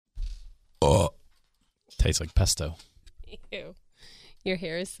Tastes like pesto. Ew. Your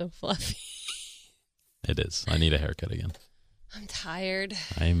hair is so fluffy. It is. I need a haircut again. I'm tired.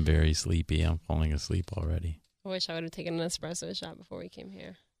 I am very sleepy. I'm falling asleep already. I wish I would have taken an espresso shot before we came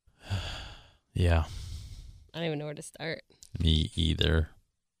here. Yeah. I don't even know where to start. Me either.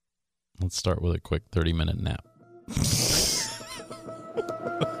 Let's start with a quick 30-minute nap.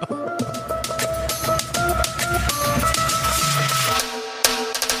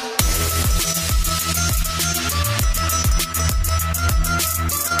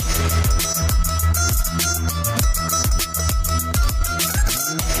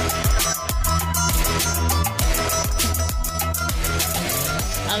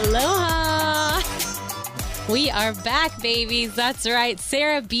 Aloha! We are back, babies. That's right.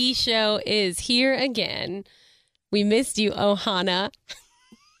 Sarah B. Show is here again. We missed you, Ohana.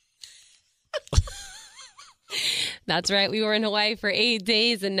 That's right. We were in Hawaii for 8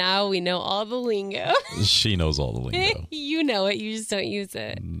 days, and now we know all the lingo. She knows all the lingo. You know it. You just don't use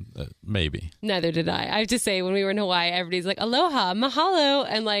it. Maybe. Neither did I. I have to say, when we were in Hawaii, everybody's like, aloha, mahalo.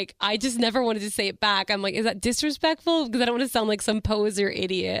 And like, I just never wanted to say it back. I'm like, is that disrespectful? Because I don't want to sound like some poser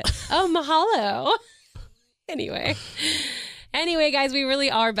idiot. Oh, mahalo. Anyway, guys, we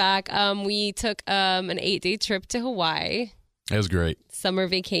really are back. We took an 8-day trip to Hawaii. It was great. Summer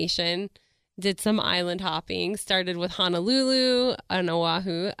vacation. Did some island hopping. Started with Honolulu on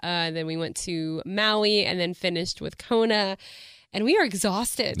Oahu. Then we went to Maui and then finished with Kona. And we are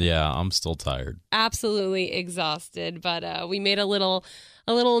exhausted. Yeah, I'm still tired. Absolutely exhausted. But we made a little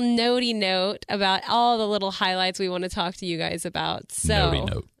notey note about all the little highlights we want to talk to you guys about. So,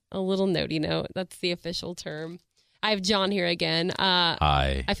 notey note. A little notey note. That's the official term. I have John here again.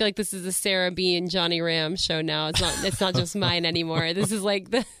 Hi. I feel like this is the Sarah B. and Johnny Ram show now. It's not just mine anymore. This is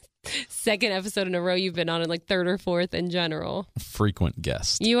like the second episode in a row you've been on, and like third or fourth in general. Frequent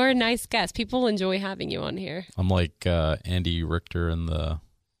guest. You are a nice guest. People enjoy having you on here. I'm like Andy Richter in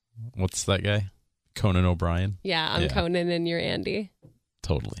what's that guy? Conan O'Brien? Yeah, I'm Conan and you're Andy.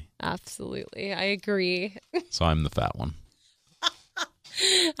 Totally. Absolutely. I agree. So I'm the fat one.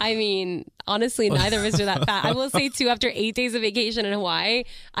 I mean, honestly, neither of us are that fat. I will say, too, after 8 days of vacation in Hawaii,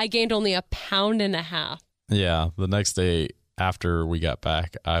 I gained only 1.5 pounds. Yeah, the next day after we got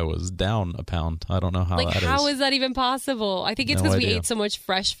back, I was down 1 pound. I don't know how that is. How is that even possible? I think it's because we ate so much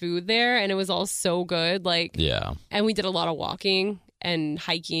fresh food there, and it was all so good. Yeah. And we did a lot of walking and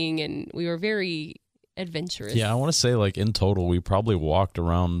hiking, and we were very adventurous. Yeah, I want to say, in total, we probably walked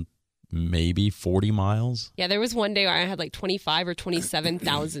around maybe 40 miles. Yeah, there was one day where I had 25 or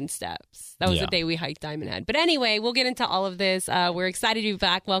 27,000 steps. That was the day we hiked Diamond Head. But anyway, we'll get into all of this. We're excited to be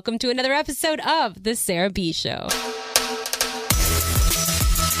back. Welcome to another episode of The Sarah B. Show.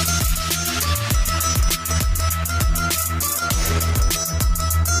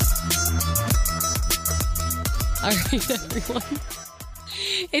 All right, everyone.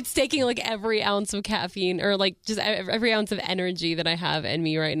 It's taking every ounce of caffeine or just every ounce of energy that I have in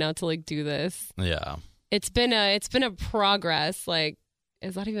me right now to do this. Yeah. It's been a progress.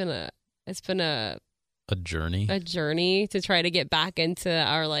 It's been a journey. A journey to try to get back into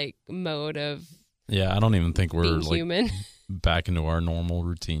our mode of I don't even think we're human. Back into our normal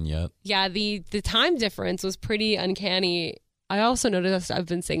routine yet. Yeah, the time difference was pretty uncanny. I also noticed I've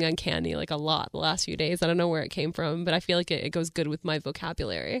been saying uncanny a lot the last few days. I don't know where it came from, but I feel like it goes good with my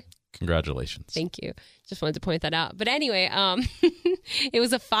vocabulary. Congratulations. Thank you. Just wanted to point that out. But anyway, it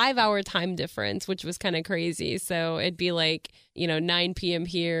was a 5-hour time difference, which was kind of crazy. So it'd be 9 p.m.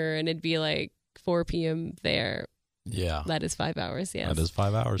 here and it'd be 4 p.m. there. Yeah. That is 5 hours, yes. That is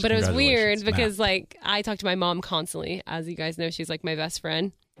 5 hours. But it was weird because I talk to my mom constantly. As you guys know, she's my best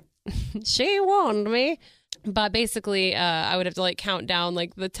friend. She warned me. But basically, I would have to count down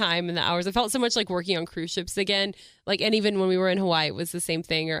the time and the hours. It felt so much like working on cruise ships again. And even when we were in Hawaii, it was the same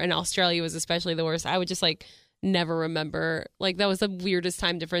thing. Or in Australia, was especially the worst. I would just never remember. That was the weirdest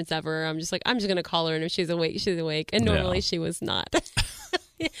time difference ever. I'm just I'm just gonna call her, and if she's awake, she's awake. And normally she was not.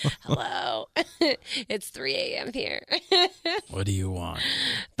 Hello, it's 3 a.m. here. What do you want?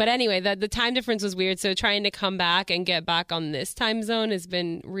 But anyway, the time difference was weird. So trying to come back and get back on this time zone has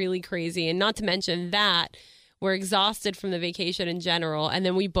been really crazy. And not to mention that we're exhausted from the vacation in general. And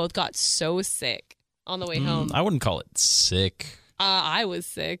then we both got so sick on the way home. I wouldn't call it sick. I was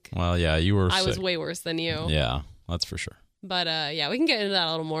sick. Well, yeah, you were sick. I was way worse than you. Yeah, that's for sure. But we can get into that a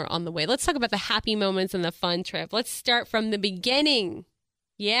little more on the way. Let's talk about the happy moments and the fun trip. Let's start from the beginning.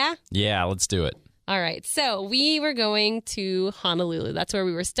 Yeah? Yeah, let's do it. All right. So we were going to Honolulu. That's where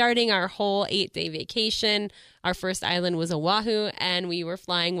we were starting our whole 8-day vacation. Our first island was Oahu, and we were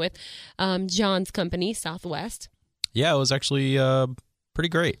flying with John's company, Southwest. Yeah, it was actually pretty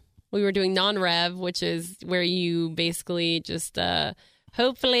great. We were doing non-rev, which is where you basically just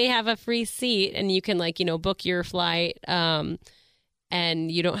hopefully have a free seat and you can book your flight and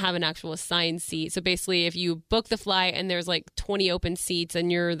you don't have an actual assigned seat. So basically if you book the flight and there's 20 open seats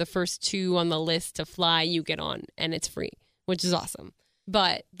and you're the first 2 on the list to fly, you get on and it's free, which is awesome.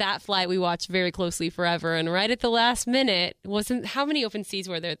 But that flight we watched very closely forever, and right at the last minute, how many open seats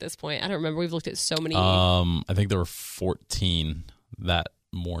were there at this point? I don't remember. We've looked at so many. I think there were 14 that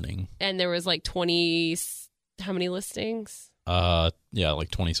morning. And there was 20, how many listings?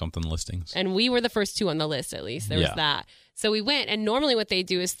 20 something listings. And we were the first 2 on the list, at least. There was that. So we went, and normally what they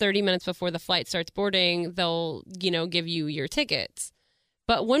do is 30 minutes before the flight starts boarding, they'll, give you your tickets.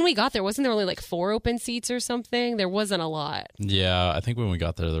 But when we got there, wasn't there only 4 open seats or something? There wasn't a lot. Yeah, I think when we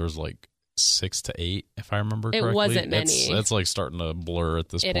got there was 6 to 8, if I remember correctly. It wasn't many. It's starting to blur at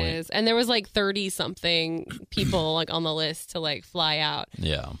this point. It is. And there was 30 something people on the list to fly out.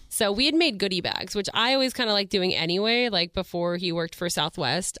 Yeah. So we had made goodie bags, which I always kind of like doing anyway. Before he worked for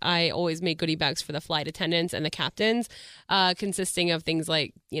Southwest, I always made goodie bags for the flight attendants and the captains, consisting of things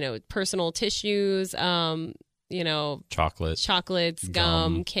personal tissues, chocolates,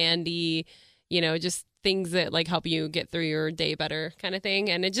 gum, candy, just things that help you get through your day better kind of thing.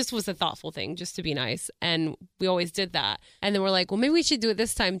 And it just was a thoughtful thing just to be nice. And we always did that. And then we're like, well, maybe we should do it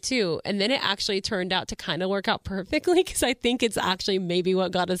this time too. And then it actually turned out to kind of work out perfectly because I think it's actually maybe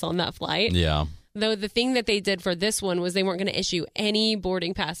what got us on that flight. Yeah. Though the thing that they did for this one was they weren't going to issue any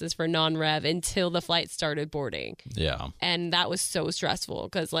boarding passes for non-rev until the flight started boarding. Yeah. And that was so stressful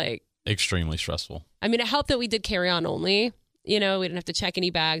because extremely stressful. I mean, it helped that we did carry on only. We didn't have to check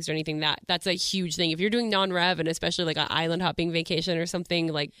any bags or anything. That's a huge thing. If you're doing non-rev and especially an island hopping vacation or something,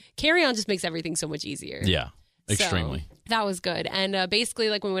 carry on just makes everything so much easier. Yeah, extremely. So, that was good. And basically,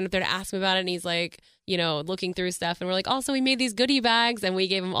 when we went up there to ask him about it, and he's looking through stuff, and we're like, also, we made these goodie bags, and we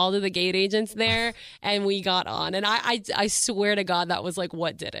gave them all to the gate agents there, and we got on. And I swear to God, that was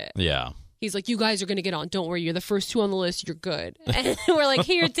what did it. Yeah. He's like, you guys are going to get on. Don't worry. You're the first 2 on the list. You're good. And we're like,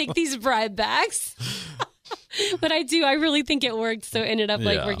 here, take these bribe bags. But I really think it worked. So it ended up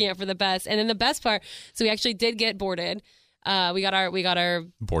working out for the best. And then the best part, so we actually did get boarded. We got our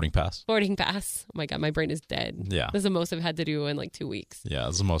boarding pass. Oh my God, my brain is dead. Yeah. This is the most I've had to do in 2 weeks. Yeah,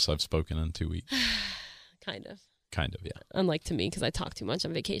 this is the most I've spoken in 2 weeks. Kind of, yeah. Unlike to me, because I talk too much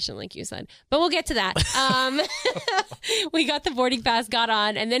on vacation, like you said. But we'll get to that. We got the boarding pass, got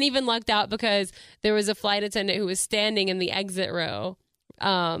on, and then even lucked out because there was a flight attendant who was standing in the exit row.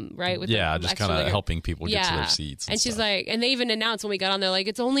 Right? With just kind of helping people get to their seats. And she's like, and they even announced when we got on, they're like,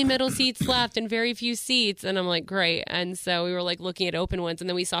 it's only middle seats left and very few seats. And I'm like, great. And so we were looking at open ones, and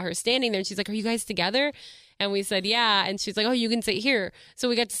then we saw her standing there, and she's like, are you guys together? And we said, yeah. And she's like, oh, you can sit here. So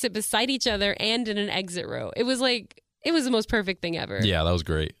we got to sit beside each other and in an exit row. It was the most perfect thing ever. Yeah, that was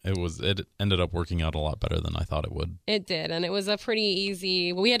great. It ended up working out a lot better than I thought it would. It did, and it was a pretty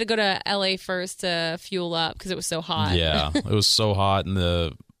easy. We had to go to LA first to fuel up because it was so hot. Yeah, it was so hot, and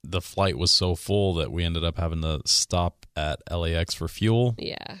the flight was so full that we ended up having to stop at LAX for fuel.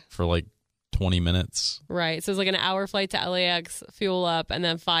 Yeah, for 20 minutes. Right, so it was an hour flight to LAX, fuel up, and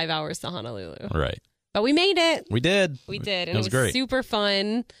then 5 hours to Honolulu. Right. But we made it. We did. And it was great. Super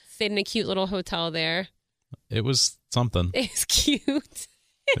fun. Stayed in a cute little hotel there. It was something. It was cute.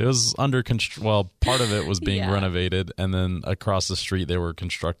 It was under construction. Well, part of it was being renovated, and then across the street they were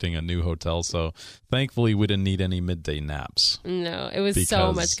constructing a new hotel. So thankfully, we didn't need any midday naps. No, it was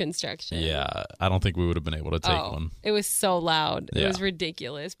so much construction. Yeah, I don't think we would have been able to take one. It was so loud. It was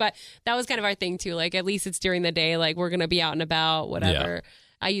ridiculous. But that was kind of our thing too. At least it's during the day. We're gonna be out and about, whatever. Yeah.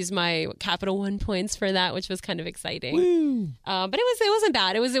 I used my Capital One points for that, which was kind of exciting. Woo. But it wasn't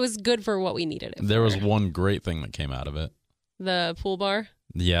bad. It was good for what we needed it. There was one great thing that came out of it. The pool bar.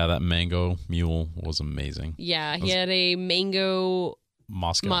 Yeah, that mango mule was amazing. Yeah, he had a mango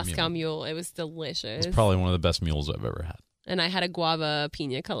Moscow mule. It was delicious. It's probably one of the best mules I've ever had. And I had a guava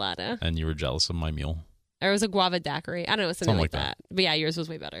pina colada. And you were jealous of my mule. Or it was a guava daiquiri. I don't know, something like that. But yeah, yours was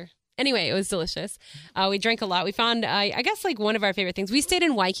way better. Anyway, it was delicious. We drank a lot. We found, I guess, one of our favorite things. We stayed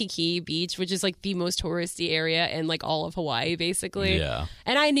in Waikiki Beach, which is the most touristy area in all of Hawaii, basically. Yeah.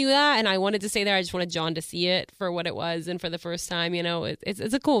 And I knew that, and I wanted to stay there. I just wanted John to see it for what it was, and for the first time,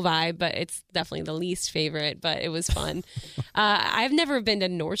 it's a cool vibe, but it's definitely the least favorite. But it was fun. I've never been to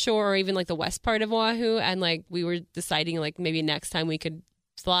North Shore or even the west part of Oahu, and we were deciding maybe next time we could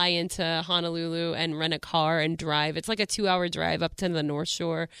fly into Honolulu and rent a car and drive. It's a 2-hour drive up to the North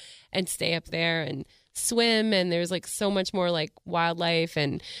Shore and stay up there and swim. And there's so much more wildlife.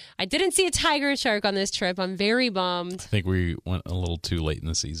 And I didn't see a tiger shark on this trip. I'm very bummed. I think we went a little too late in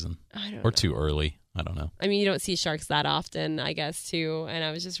the season. I don't or know. Too early. I don't know. I mean, you don't see sharks that often, I guess, too. And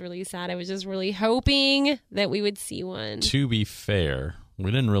I was just really sad. I was just really hoping that we would see one. To be fair,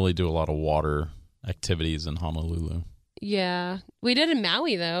 we didn't really do a lot of water activities in Honolulu. Yeah. We did in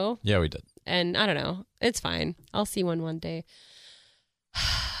Maui, though. Yeah, we did. And I don't know. It's fine. I'll see one day.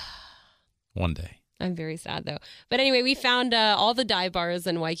 One day. I'm very sad, though. But anyway, we found all the dive bars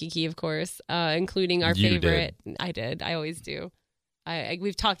in Waikiki, of course, including our favorite. I did. I always do.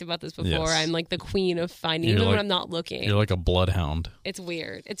 We've talked about this before. Yes. I'm like the queen of finding, even when I'm not looking. You're like a bloodhound. It's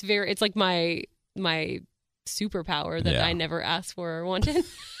weird. It's like my superpower that I never asked for or wanted.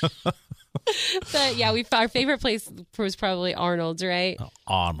 But yeah, our favorite place was probably Arnold's, right?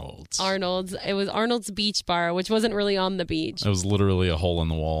 Arnold's. It was Arnold's Beach Bar, which wasn't really on the beach. It was literally a hole in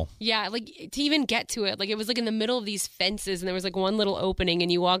the wall. Yeah, like to even get to it, like it was like in the middle of these fences, and there was like one little opening,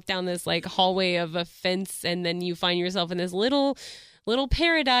 and you walk down this like hallway of a fence, and then you find yourself in this little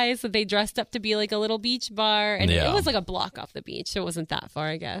paradise that they dressed up to be like a little beach bar, and it was like a block off the beach, so it wasn't that far,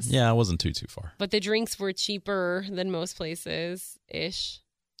 I guess. Yeah, it wasn't too far. But the drinks were cheaper than most places ish.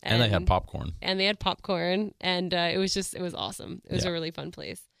 And they had popcorn. And it was awesome. It was a really fun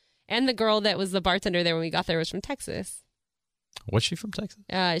place. And the girl that was the bartender there when we got there was from Texas. Was she from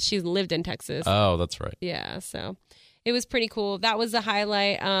Texas? She lived in Texas. Oh, that's right. Yeah, so it was pretty cool. That was the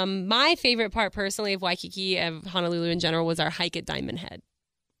highlight. My favorite part personally of Waikiki, of Honolulu in general, was our hike at Diamond Head.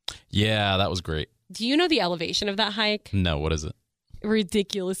 Yeah, that was great. Do you know the elevation of that hike? No, what is it?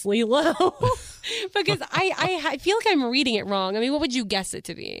 Ridiculously low. Because I feel like I'm reading it wrong. I mean, what would you guess it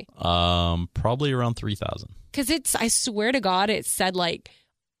to be? Probably around 3,000. Because I swear to God, it said like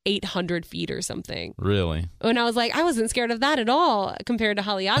 800 feet or something. Really? And I was like, I wasn't scared of that at all compared to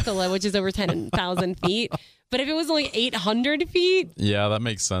Haleakala, which is over 10,000 feet. But if it was only 800 feet. Yeah, that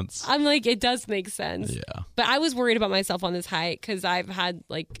makes sense. I'm like, it does make sense. Yeah. But I was worried about myself on this hike because I've had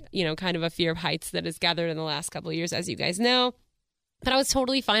kind of a fear of heights that has gathered in the last couple of years, as you guys know. But I was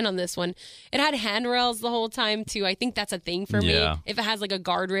totally fine on this one. It had handrails the whole time, too. I think that's a thing for me. If it has like a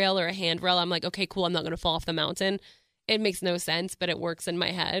guardrail or a handrail, I'm like, okay, cool, I'm not going to fall off the mountain. It makes no sense, but it works in my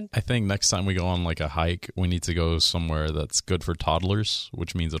head. I think next time we go on like a hike, we need to go somewhere that's good for toddlers,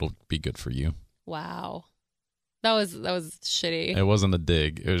 which means it'll be good for you. Wow. That was shitty. It wasn't a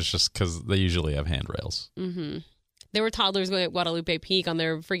dig. It was just because they usually have handrails. Mm-hmm. There were toddlers going at Guadalupe Peak on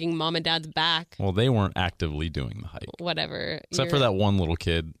their freaking mom and dad's back. Well, they weren't actively doing the hike. Whatever. Except for that one little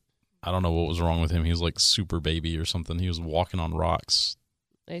kid. I don't know what was wrong with him. He was like super baby or something. He was walking on rocks.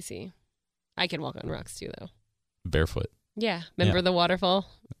 I see. I can walk on rocks too, though. Barefoot. Yeah. Remember the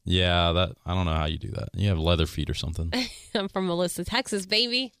waterfall? Yeah. I don't know how you do that. You have leather feet or something. I'm from Melissa, Texas,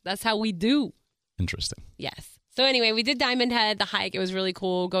 baby. That's how we do. Interesting. Yes. So anyway, we did Diamond Head, the hike. It was really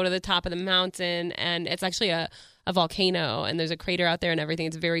cool. Go to the top of the mountain, and it's actually a volcano, and there's a crater out there and everything.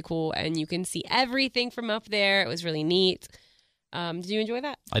 It's very cool, and you can see everything from up there. It was really neat. Did you enjoy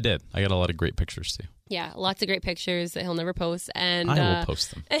that? I did. I got a lot of great pictures, too. Yeah, lots of great pictures that he'll never post. And I will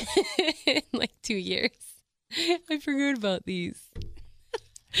post them. In like 2 years. I forgot about these.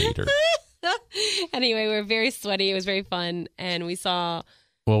 Hater. Anyway, we were very sweaty. It was very fun, and we saw...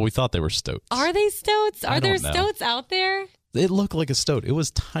 Well, we thought they were stoats. Are they stoats? Are there stoats out there? It looked like a stoat. It was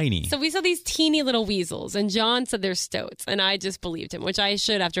tiny. So we saw these teeny little weasels, and John said they're stoats, and I just believed him, which I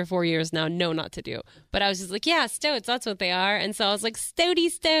should, after 4 years now, know not to do. But I was just like, yeah, stoats, that's what they are. And so I was like, stoaty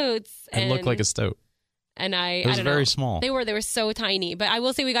stoats. It looked like a stoat. And it was very small. They were so tiny. But I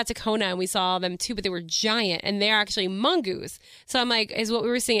will say we got to Kona and we saw them too, but they were giant, and they're actually mongoose. So I'm like, is what we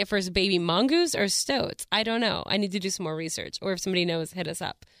were seeing at first baby mongoose or stoats? I don't know. I need to do some more research. Or if somebody knows, hit us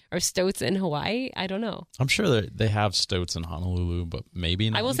up. Are stoats in Hawaii? I don't know. I'm sure they have stoats in Honolulu, but maybe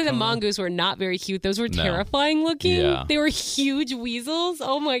not. I will say the mongoose were not very cute. Those were terrifying looking. Yeah. They were huge weasels.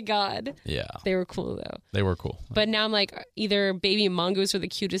 Oh my God. Yeah. They were cool though. They were cool. But now I'm like, either baby mongoose are the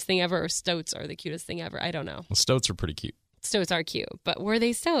cutest thing ever or stoats are the cutest thing ever. I don't know. Well, stoats are pretty cute. Stoats are cute, but were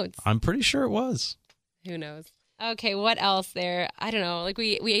they stoats? I'm pretty sure it was. Who knows? Okay, what else there? I don't know. Like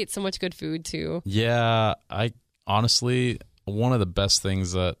we ate so much good food too. Yeah, I honestly, one of the best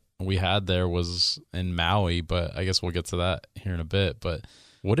things that we had there was in Maui, but I guess we'll get to that here in a bit. But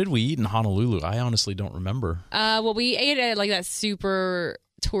what did we eat in Honolulu? I honestly don't remember. Well, we ate at like that super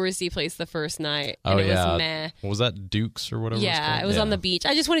touristy place the first night. And it was meh. What was that, Duke's or whatever? Yeah, it was on the beach.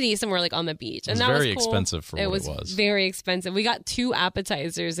 I just wanted to eat somewhere like on the beach. And it was that very was cool. expensive for what it was. It was very expensive. We got 2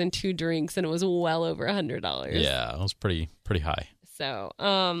 appetizers and 2 drinks, and it was well over $100. Yeah, it was pretty high. So,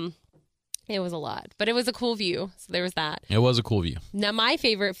 it was a lot, but it was a cool view. So there was that. It was a cool view. Now, my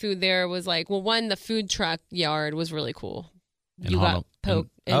favorite food there was the food truck yard was really cool. You got poke.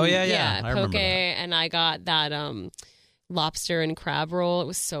 Oh, yeah. I poke, remember that. and I got that lobster and crab roll. It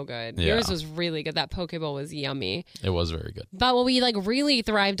was so good. Yeah. Yours was really good. That poke bowl was yummy. It was very good. But what we like really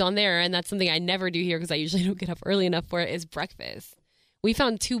thrived on there, and that's something I never do here because I usually don't get up early enough for it, is breakfast. We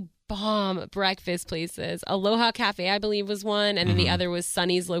found 2 bomb breakfast places. Aloha Cafe, I believe, was one, and then the other was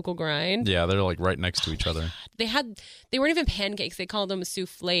Sunny's Local Grind. Yeah, they're like right next to each other. They weren't even pancakes. They called them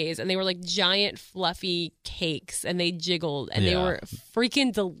souffles, and they were like giant fluffy cakes, and they jiggled, and they were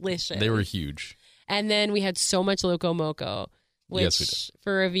freaking delicious. They were huge. And then we had so much Loco Moco, which, yes, we did.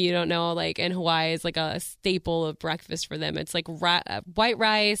 For if you don't know, like in Hawaii is like a staple of breakfast for them. It's like white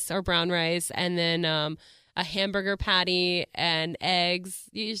rice or brown rice, and then a hamburger patty and eggs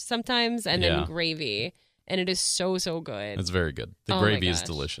sometimes, and then gravy. And it is so, so good. It's very good. The gravy is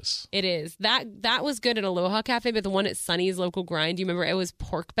delicious. It is. That was good at Aloha Cafe, but the one at Sunny's Local Grind, do you remember? It was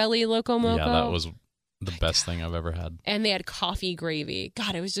pork belly Loco Moco. Yeah, that was the best thing I've ever had. And they had coffee gravy.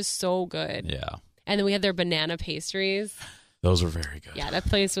 God, it was just so good. Yeah. And then we had their banana pastries. Those were very good. Yeah, that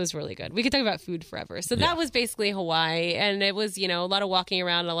place was really good. We could talk about food forever. So that was basically Hawaii. And it was, a lot of walking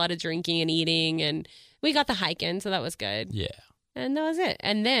around, a lot of drinking and eating. And we got the hike in, so that was good. Yeah. And that was it.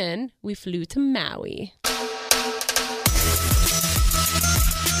 And then we flew to Maui.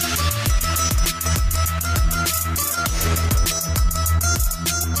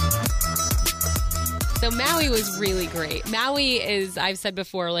 So Maui was really great. Maui is, I've said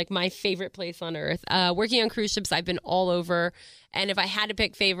before, like my favorite place on earth. Working on cruise ships, I've been all over. And if I had to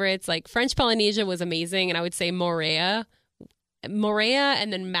pick favorites, like French Polynesia was amazing. And I would say Moorea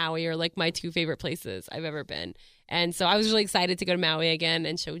and then Maui are like my 2 favorite places I've ever been. And so I was really excited to go to Maui again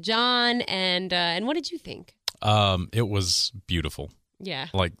and show John. And what did you think? It was beautiful. Yeah.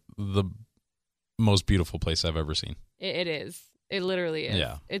 Like the most beautiful place I've ever seen. It is. It literally is.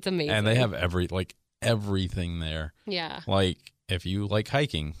 Yeah. It's amazing. And they have everything there. Yeah. Like if you like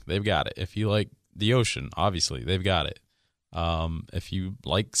hiking, they've got it. If you like the ocean, obviously they've got it. If you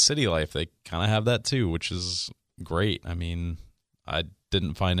like city life, they kind of have that too, which is great. I mean, I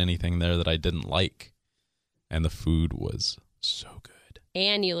didn't find anything there that I didn't like. And the food was so good.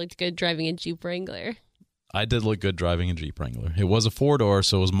 And you looked good driving a Jeep Wrangler. I did look good driving a Jeep Wrangler. It was a 4-door,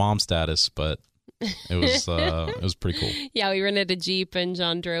 so it was mom status, but it was pretty cool. Yeah, we rented a Jeep and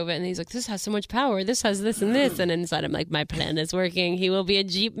John drove it, and he's like, "This has so much power. This has this and this." And inside, I'm like, "My plan is working. He will be a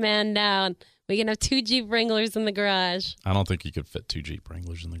Jeep man now. We can have 2 Jeep Wranglers in the garage." I don't think you could fit 2 Jeep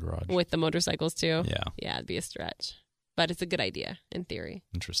Wranglers in the garage with the motorcycles too. Yeah, it'd be a stretch, but it's a good idea in theory.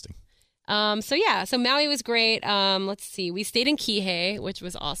 Interesting. So Maui was great. Let's see, we stayed in Kihei, which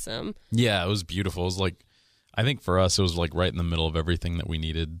was awesome. Yeah, it was beautiful. It was like, I think for us, it was like right in the middle of everything that we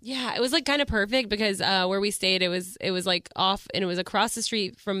needed. Yeah, it was like kind of perfect because where we stayed, it was like off, and it was across the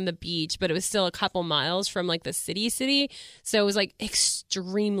street from the beach, but it was still a couple miles from like the city. So it was like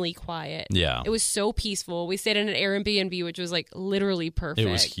extremely quiet. Yeah. It was so peaceful. We stayed in an Airbnb, which was like literally perfect.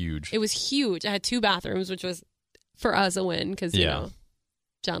 It was huge. It was huge. I had 2 bathrooms, which was for us a win because, you know,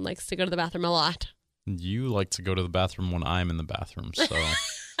 John likes to go to the bathroom a lot. You like to go to the bathroom when I'm in the bathroom, so...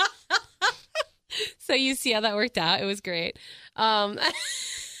 So you see how that worked out. It was great. Do we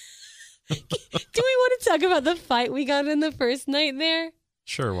want to talk about the fight we got in the first night there?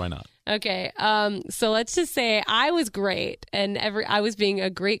 Sure, why not? Okay. So let's just say I was great, and I was being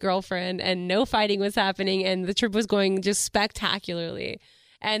a great girlfriend, and no fighting was happening, and the trip was going just spectacularly.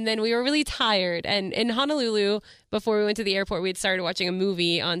 And then we were really tired. And in Honolulu, before we went to the airport, we had started watching a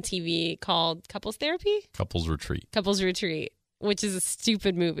movie on TV called Couples Therapy? Couples Retreat, which is a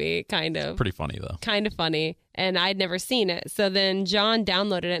stupid movie, kind of. Pretty funny, though. Kind of funny. And I'd never seen it. So then John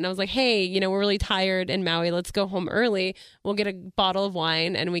downloaded it, and I was like, hey, we're really tired in Maui. Let's go home early. We'll get a bottle of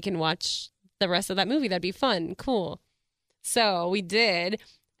wine, and we can watch the rest of that movie. That'd be fun. Cool. So we did.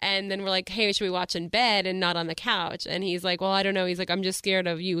 And then we're like, hey, should we watch in bed and not on the couch? And he's like, well, I don't know. He's like, I'm just scared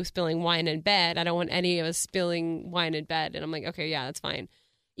of you spilling wine in bed. I don't want any of us spilling wine in bed. And I'm like, okay, yeah, that's fine.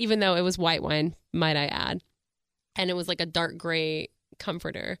 Even though it was white wine, might I add. And it was like a dark gray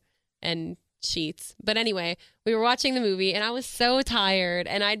comforter and sheets. But anyway, we were watching the movie, and I was so tired,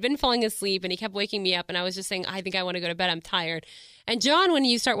 and I'd been falling asleep, and he kept waking me up, and I was just saying, I think I want to go to bed. I'm tired. And John, when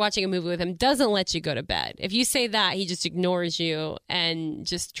you start watching a movie with him, doesn't let you go to bed. If you say that, he just ignores you and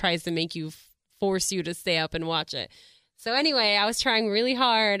just tries to make you force you to stay up and watch it. So anyway, I was trying really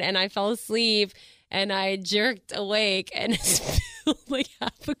hard, and I fell asleep, and I jerked awake and spilled like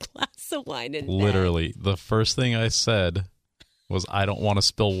half a glass of wine in bed. Literally, the first thing I said was, I don't want to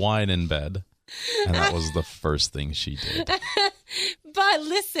spill wine in bed. And that was the first thing she did. But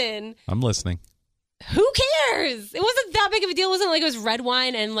listen. I'm listening. Who cares? It wasn't that big of a deal. It wasn't like it was red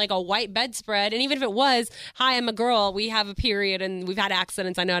wine and like a white bedspread. And even if it was, hi, I'm a girl. We have a period and we've had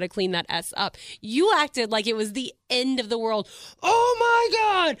accidents. I know how to clean that S up. You acted like it was the end of the world. Oh my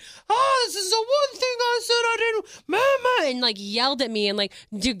God. Oh, this is the one thing I said I didn't. Mama. And like yelled at me and like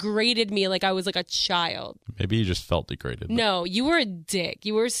degraded me like I was like a child. Maybe you just felt degraded. No, you were a dick.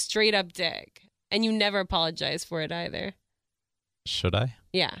 You were a straight up dick. And you never apologized for it either. Should I?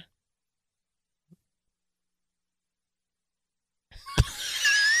 Yeah.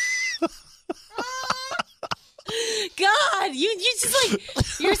 God, you just like,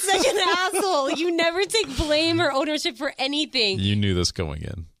 you're such an asshole. You never take blame or ownership for anything. You knew this going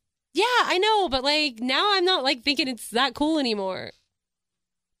in. Yeah, I know, but like now I'm not like thinking it's that cool anymore.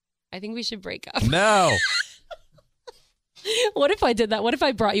 I think we should break up. No. What if I did that? What if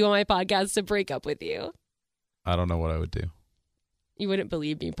I brought you on my podcast to break up with you? I don't know what I would do. You wouldn't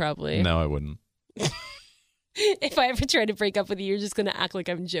believe me, probably. No, I wouldn't. If I ever try to break up with you, you're just going to act like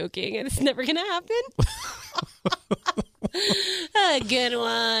I'm joking and it's never going to happen. A good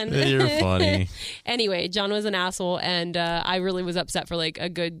one. You're funny. Anyway, John was an asshole and I really was upset for like a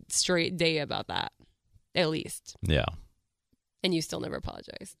good straight day about that. At least. Yeah. And you still never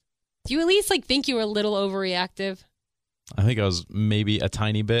apologized. Do you at least like think you were a little overreactive? I think I was maybe a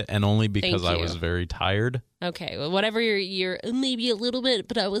tiny bit, and only because I was very tired. Okay, well, whatever you're maybe a little bit,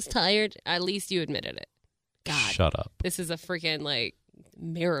 but I was tired. At least you admitted it. God, shut up. This is a freaking like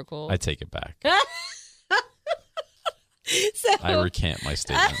miracle. I take it back. So, I recant my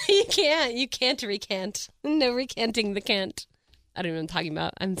statement. You can't recant. No recanting the can't. I don't know what I'm talking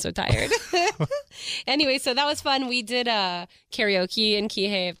about. I'm so tired. Anyway, so that was fun. We did karaoke in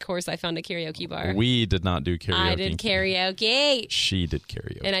Kihei. Of course, I found a karaoke bar. We did not do karaoke. I did karaoke. She did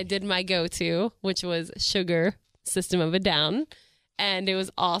karaoke. And I did my go-to, which was Sugar, System of a Down. And it was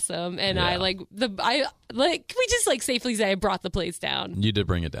awesome. And Yeah. we just like safely say I brought the place down. You did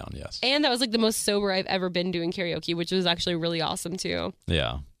bring it down, yes. And that was like the most sober I've ever been doing karaoke, which was actually really awesome too.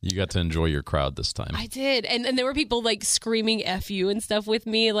 Yeah. You got to enjoy your crowd this time. I did. And there were people like screaming F you and stuff with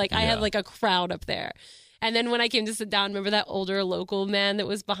me. Like I Yeah. had like a crowd up there. And then when I came to sit down, remember that older local man that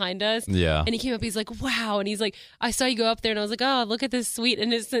was behind us? Yeah. And he came up, he's like, wow. And he's like, I saw you go up there and I was like, oh, look at this sweet,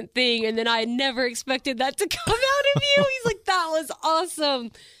 innocent thing. And then I never expected that to come out of you. He's like, that was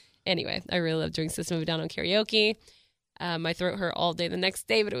awesome. Anyway, I really loved doing System of a Down on karaoke. My throat hurt all day the next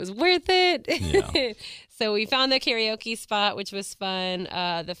day, but it was worth it. Yeah. So we found the karaoke spot, which was fun.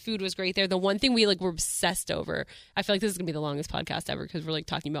 The food was great there. The one thing we like were obsessed over, I feel like this is gonna be the longest podcast ever because we're like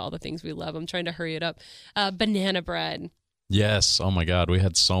talking about all the things we love. I'm trying to hurry it up. Banana bread. Yes. Oh my God. We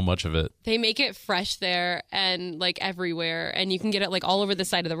had so much of it. They make it fresh there and like everywhere, and you can get it like all over the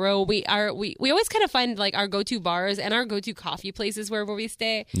side of the road. We always kind of find like our go-to bars and our go-to coffee places wherever we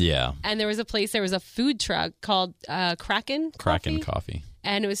stay. Yeah. And there was a food truck called Kraken Coffee.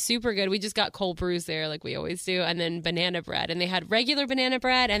 And it was super good. We just got cold brews there like we always do. And then banana bread. And they had regular banana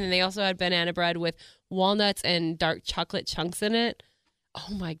bread. And then they also had banana bread with walnuts and dark chocolate chunks in it.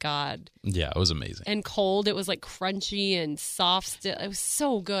 Oh my God. Yeah, it was amazing. And cold. It was like crunchy and soft still. It was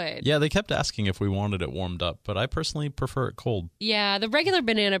so good. Yeah, they kept asking if we wanted it warmed up, but I personally prefer it cold. Yeah, the regular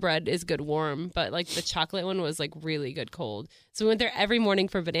banana bread is good warm, but like the chocolate one was like really good cold. So we went there every morning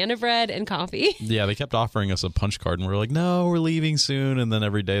for banana bread and coffee. Yeah, they kept offering us a punch card, and we were like, no, we're leaving soon. And then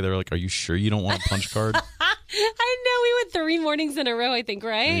every day they were like, are you sure you don't want a punch card? I know. We went 3 mornings in a row, I think,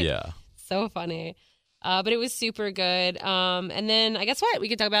 right? Yeah. So funny. But it was super good. And then I guess what? We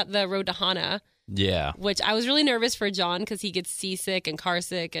could talk about the road to Hana, Yeah. which I was really nervous for John because he gets seasick and car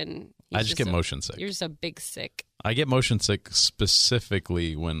sick. And I just get motion sick. You're just a big sick. I get motion sick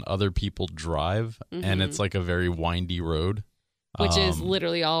specifically when other people drive, and it's like a very windy road. Which is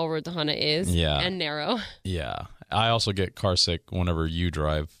literally all road to Hana is. Yeah. And narrow. Yeah. I also get car sick whenever you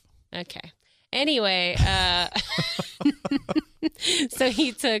drive. Okay. Anyway, so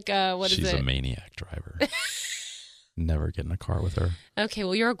he took, She's a maniac driver. Never get in a car with her. Okay,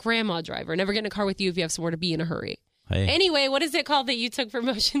 well, you're a grandma driver. Never get in a car with you if you have somewhere to be in a hurry. Hey. Anyway, what is it called that you took for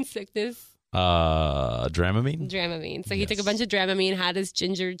motion sickness? Dramamine? Dramamine. So he Yes. took a bunch of Dramamine, had his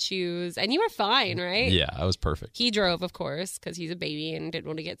ginger chews, and you were fine, right? Yeah, I was perfect. He drove, of course, because he's a baby and didn't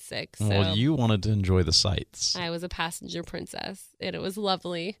want to get sick. So Well, you wanted to enjoy the sights. I was a passenger princess, and it was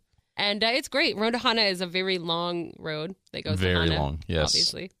lovely. And it's great. Road to Hana is a very long road that goes Very to Hana. long, yes.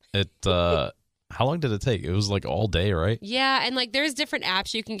 Obviously. It, how long did it take? It was like all day, right? Yeah, and like there's different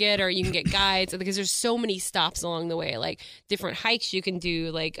apps you can get, or you can get guides because there's so many stops along the way, like different hikes you can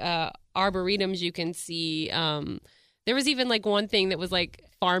do, like arboretums you can see. There was even like one thing that was like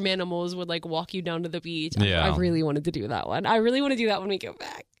farm animals would like walk you down to the beach. Yeah. I really wanted to do that one. I really want to do that when we go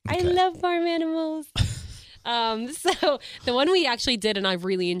back. I love farm animals. So the one we actually did and I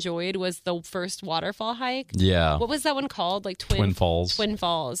really enjoyed was the first waterfall hike. Yeah. What was that one called? Like Twin Falls. Twin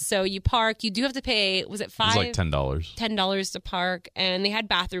Falls. So you park. You do have to pay. Was it $5? It was like $10. $10 to park, and they had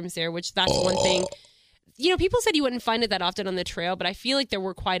bathrooms there, which that's one thing. You know, people said you wouldn't find it that often on the trail, but I feel like there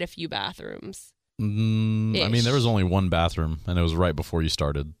were quite a few bathrooms. I mean, there was only one bathroom, and it was right before you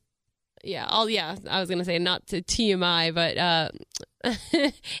started. Yeah, I was gonna say not to TMI, but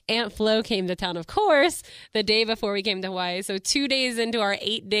Aunt Flo came to town, of course, the day before we came to Hawaii. So 2 days into our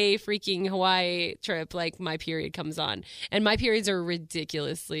 8-day freaking Hawaii trip, like my period comes on, and my periods are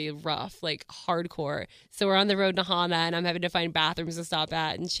ridiculously rough, like hardcore. So we're on the road to Hana, and I'm having to find bathrooms to stop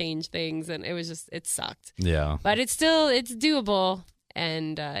at and change things, and it sucked. Yeah, but it's doable,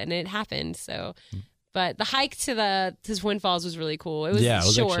 and it happened. So. But the hike to Twin Falls was really cool. It was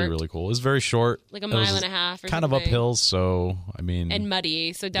short. Actually really cool. It was very short. Like a mile and a half or kind something. of uphill, so, I mean... And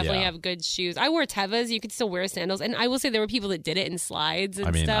muddy, so definitely have good shoes. I wore Tevas. You could still wear sandals. And I will say there were people that did it in slides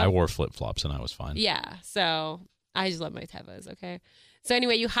and stuff. I wore flip-flops and I was fine. Yeah, so I just love my Tevas, okay? So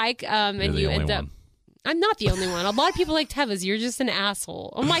anyway, you hike and You're you the end only up... one. I'm not the only one. A lot of people like Tevas. You're just an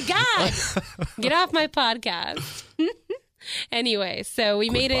asshole. Oh, my God. Get off my podcast. Anyway, so we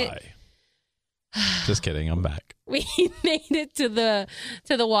made it... Just kidding. I'm back. We made it to the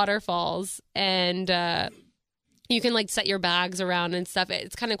waterfalls, and you can like set your bags around and stuff.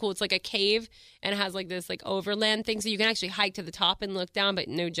 It's kind of cool. It's like a cave, and it has like this like overland thing, so you can actually hike to the top and look down, but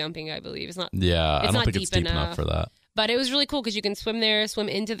no jumping. I believe it's not. Yeah, I don't think it's deep enough for that. But it was really cool because you can swim there, swim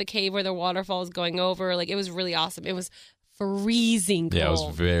into the cave where the waterfall is going over. Like it was really awesome. It was freezing cold. Yeah, it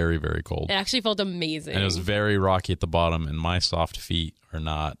was very, very cold. It actually felt amazing, and it was very rocky at the bottom. And my soft feet are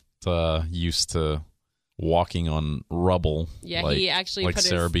not used to walking on rubble. Yeah, he actually like put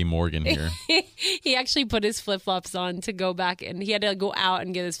Sarah B. Morgan here. He actually put his flip flops on to go back, and he had to go out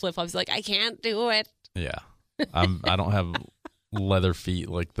and get his flip flops. Like I can't do it. Yeah, I don't have leather feet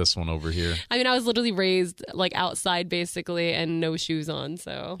like this one over here. I mean, I was literally raised like outside basically, and no shoes on.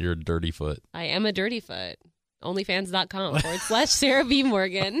 So you're a dirty foot. I am a dirty foot. Onlyfans.com/Sarah B.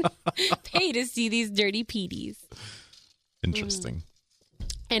 Morgan. Pay to see these dirty peaties. Interesting.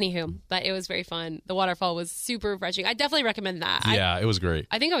 Anywho, but it was very fun. The waterfall was super refreshing. I definitely recommend that. Yeah, it was great.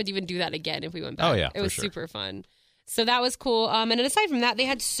 I think I would even do that again if we went back. Oh, yeah, it was super fun. So that was cool. And then aside from that, they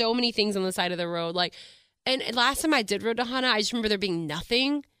had so many things on the side of the road. Like, and last time I did Road to Hana, I just remember there being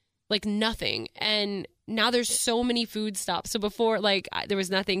nothing. And now there's so many food stops. So before, like, there was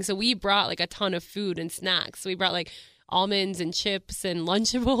nothing. So we brought like a ton of food and snacks. So we brought like almonds and chips and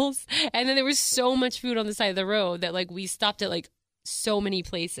Lunchables. And then there was so much food on the side of the road that like we stopped at like so many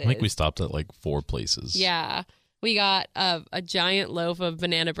places. I think we stopped at like 4 places. Yeah. We got a giant loaf of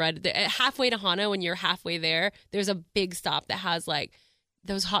banana bread. Halfway to Hana, when you're halfway there, there's a big stop that has like,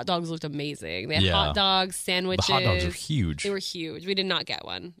 those hot dogs looked amazing. They had hot dogs, sandwiches. The hot dogs were huge. They were huge. We did not get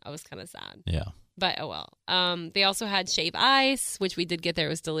one. I was kind of sad. Yeah. But oh well. They also had shave ice, which we did get there. It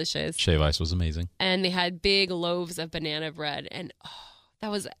was delicious. Shave ice was amazing. And they had big loaves of banana bread. And that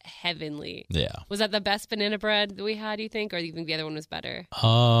was heavenly. Yeah. Was that the best banana bread that we had, you think? Or do you think the other one was better?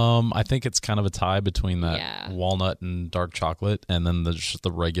 I think it's kind of a tie between that walnut and dark chocolate and then just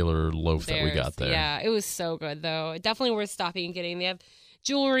the regular loaf that we got there. Yeah, it was so good, though. Definitely worth stopping and getting. They have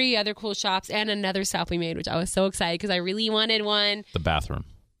jewelry, other cool shops, and another stop we made, which I was so excited because I really wanted one. The bathroom.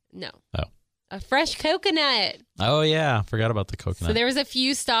 No. Oh. A fresh coconut. Oh, yeah. Forgot about the coconut. So there was a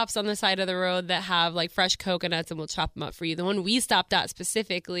few stops on the side of the road that have like fresh coconuts and we'll chop them up for you. The one we stopped at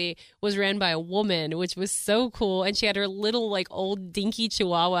specifically was ran by a woman, which was so cool. And she had her little like old dinky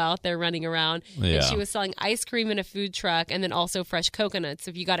chihuahua out there running around. Yeah. And she was selling ice cream in a food truck and then also fresh coconuts.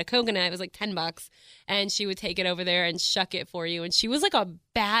 So if you got a coconut, it was like $10. And she would take it over there and shuck it for you. And she was like a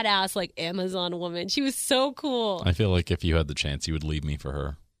badass like Amazon woman. She was so cool. I feel like if you had the chance, you would leave me for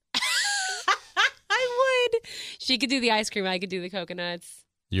her. She could do the ice cream. I could do the coconuts.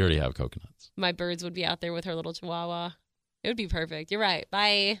 You already have coconuts. My birds would be out there with her little chihuahua. It would be perfect. You're right.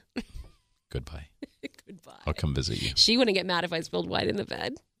 Bye. Goodbye. Goodbye. I'll come visit you. She wouldn't get mad if I spilled wine in the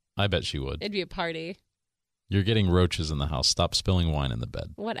bed. I bet she would. It'd be a party. You're getting roaches in the house. Stop spilling wine in the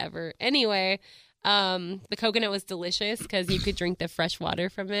bed. Whatever. Anyway, the coconut was delicious because you could drink the fresh water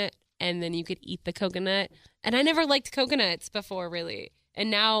from it and then you could eat the coconut. And I never liked coconuts before, really. And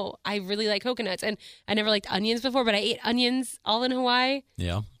now I really like coconuts. And I never liked onions before, but I ate onions all in Hawaii.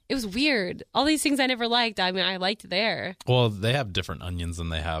 Yeah. It was weird. All these things I never liked. I mean, I liked there. Well, they have different onions than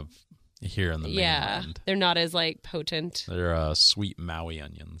they have here in the mainland. They're not as like potent. They're sweet Maui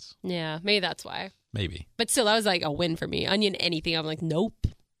onions. Yeah, maybe that's why. Maybe. But still, that was like a win for me. Onion anything, I'm like, nope.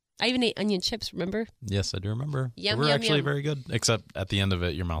 I even ate onion chips, remember? Yes, I do remember. Yum, they were yum, actually yum. very good, except at the end of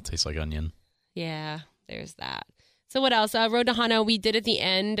it, your mouth tastes like onion. Yeah, there's that. So what else? Road to Hana, we did at the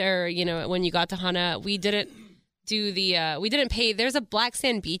end, or, when you got to Hana, we didn't do we didn't pay. There's a black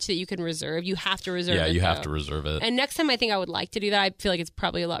sand beach that you can reserve. You have to reserve it. Yeah, you have though. to reserve it. And next time I think I would like to do that. I feel like it's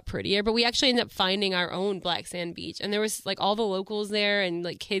probably a lot prettier. But we actually ended up finding our own black sand beach. And there was like all the locals there and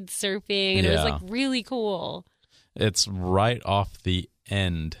like kids surfing. And it was like really cool. It's right off the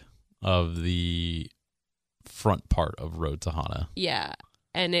end of the front part of Road to Hana. Yeah.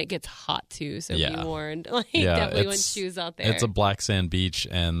 And it gets hot too, so be warned. Like definitely wouldn't choose out there. It's a black sand beach,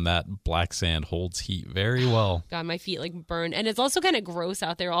 and that black sand holds heat very well. God, my feet like burn. And it's also kind of gross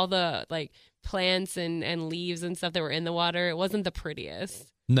out there. All the like plants and leaves and stuff that were in the water. It wasn't the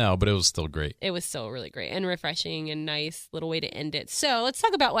prettiest. No, but it was still great. It was still really great and refreshing and nice little way to end it. So let's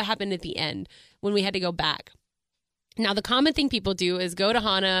talk about what happened at the end when we had to go back. Now, the common thing people do is go to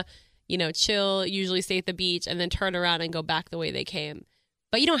Hana, chill, usually stay at the beach, and then turn around and go back the way they came.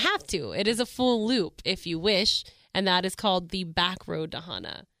 But you don't have to. It is a full loop if you wish, and that is called the back road to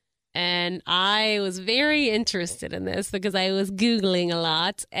Hana. And I was very interested in this because I was Googling a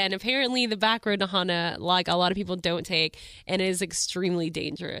lot, and apparently the back road to Hana, like a lot of people don't take, and is extremely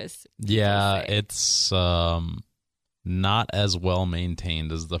dangerous. Yeah, it's not as well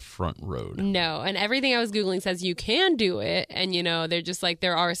maintained as the front road. No, and everything I was Googling says you can do it, and they're just like,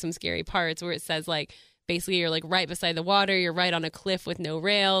 there are some scary parts where it says like, basically, you're like right beside the water. You're right on a cliff with no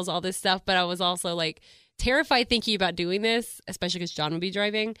rails, all this stuff. But I was also like terrified thinking about doing this, especially because John would be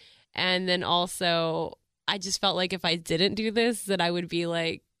driving. And then also, I just felt like if I didn't do this, that I would be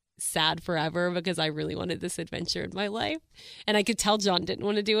like sad forever because I really wanted this adventure in my life. And I could tell John didn't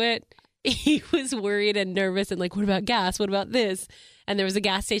want to do it. He was worried and nervous and like, what about gas? What about this? And there was a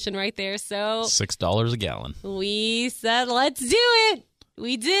gas station right there. So $6 a gallon. We said, let's do it.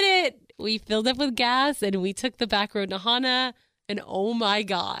 We did it. We filled up with gas and we took the back road to Hana, and oh my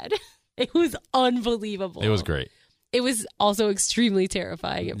God, it was unbelievable. It was great. It was also extremely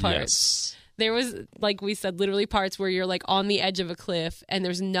terrifying at parts. Yes. There was, like we said, literally parts where you're like on the edge of a cliff and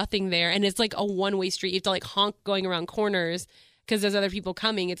there's nothing there, and it's like a one-way street. You have to like honk going around corners because there's other people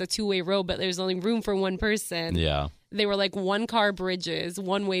coming. It's a two-way road, but there's only room for one person. Yeah. They were like one-car bridges,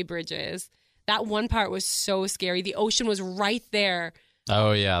 one-way bridges. That one part was so scary. The ocean was right there.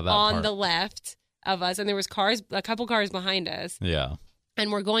 Oh, yeah, that on part. the left of us, and there was a couple cars behind us. Yeah.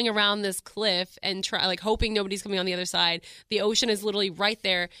 And we're going around this cliff and hoping nobody's coming on the other side. The ocean is literally right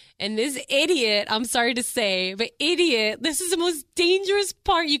there. And this idiot, I'm sorry to say, but idiot, this is the most dangerous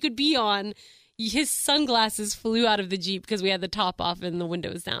part you could be on. His sunglasses flew out of the Jeep because we had the top off and the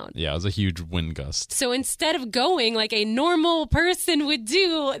windows down. Yeah, it was a huge wind gust. So instead of going like a normal person would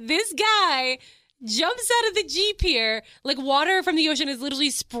do, this guy jumps out of the Jeep here. Like water from the ocean is literally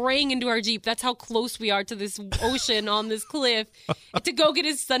spraying into our Jeep. That's how close we are to this ocean on this cliff to go get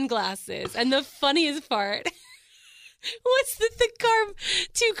his sunglasses. And the funniest part was that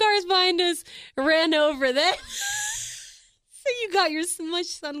two cars behind us ran over them. So you got your smudged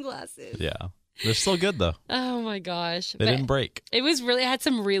sunglasses. Yeah. They're still good though. Oh my gosh. They didn't break. It had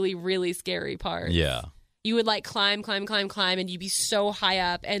some really, really scary parts. Yeah. You would like climb, and you'd be so high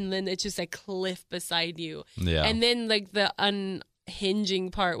up, and then it's just a cliff beside you. Yeah. And then like the unhinging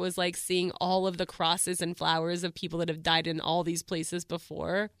part was like seeing all of the crosses and flowers of people that have died in all these places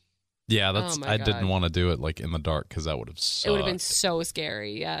before. Yeah, I God. didn't want to do it like in the dark because that would have sucked. It would have been so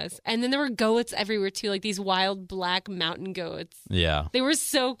scary, yes. And then there were goats everywhere too, like these wild black mountain goats. Yeah. They were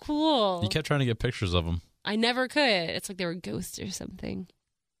so cool. You kept trying to get pictures of them. I never could. It's like they were ghosts or something.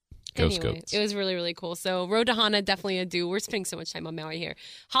 Ghost Anyway, goats. it was really, really cool. So Road to Hana, definitely a do. We're spending so much time on Maui here.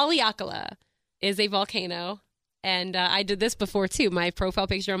 Haleakala is a volcano. And I did this before, too. My profile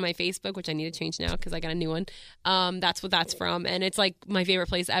picture on my Facebook, which I need to change now because I got a new one. That's what that's from. And it's like my favorite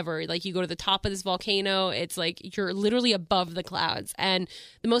place ever. Like you go to the top of this volcano. It's like you're literally above the clouds. And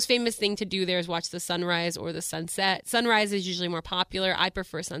the most famous thing to do there is watch the sunrise or the sunset. Sunrise is usually more popular. I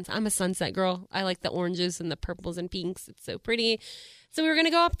prefer sunset. I'm a sunset girl. I like the oranges and the purples and pinks. It's so pretty. So we were going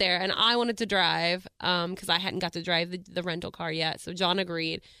to go up there, and I wanted to drive because I hadn't got to drive the rental car yet. So John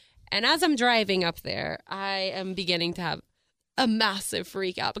agreed. And as I'm driving up there, I am beginning to have a massive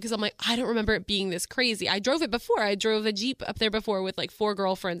freak out because I'm like, I don't remember it being this crazy. I drove it before. I drove a Jeep up there before with like 4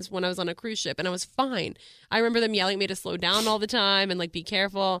 girlfriends when I was on a cruise ship, and I was fine. I remember them yelling at me to slow down all the time and like be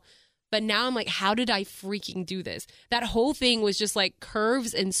careful. But now I'm like, how did I freaking do this? That whole thing was just like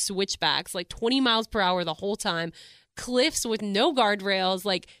curves and switchbacks, like 20 miles per hour the whole time. Cliffs with no guardrails,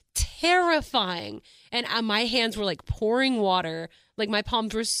 like terrifying. And my hands were like pouring water. Like my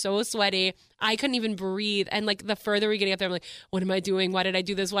palms were so sweaty. I couldn't even breathe. And like the further we get up there, I'm like, what am I doing? Why did I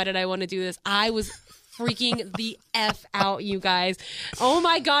do this? Why did I want to do this? I was freaking the F out, you guys. Oh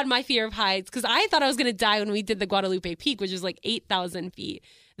my God, my fear of heights. Because I thought I was going to die when we did the Guadalupe Peak, which is like 8,000 feet.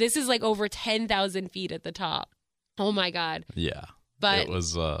 This is like over 10,000 feet at the top. Oh my God. Yeah. But it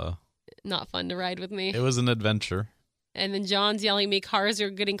was not fun to ride with me. It was an adventure. And then John's yelling at me. Cars are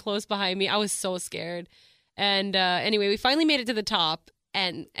getting close behind me. I was so scared. And anyway, we finally made it to the top.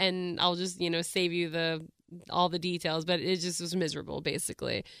 And I'll just, save you all the details, but it just was miserable,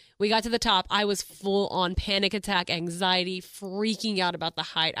 basically. We got to the top. I was full on panic attack, anxiety, freaking out about the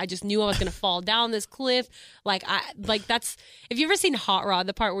height. I just knew I was going to fall down this cliff. That's, if you've ever seen Hot Rod,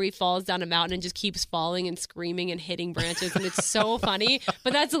 the part where he falls down a mountain and just keeps falling and screaming and hitting branches, and it's so funny,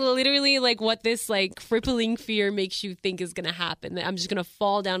 but that's literally like what this like crippling fear makes you think is going to happen. That I'm just going to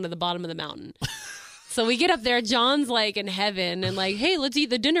fall down to the bottom of the mountain. So we get up there, John's like in heaven and like, hey, let's eat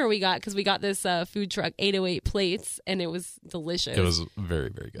the dinner we got, because we got this food truck, 808 plates, and it was delicious. It was very,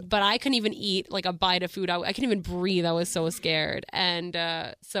 very good. But I couldn't even eat like a bite of food. I couldn't even breathe. I was so scared. And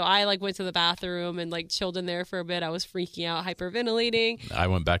so I like went to the bathroom and like chilled in there for a bit. I was freaking out, hyperventilating. I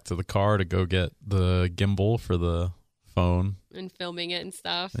went back to the car to go get the gimbal for the phone. And filming it and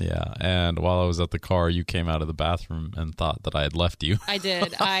stuff. Yeah. And while I was at the car, you came out of the bathroom and thought that I had left you. I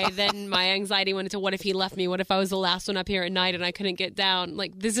did. Then my anxiety went into, what if he left me? What if I was the last one up here at night and I couldn't get down?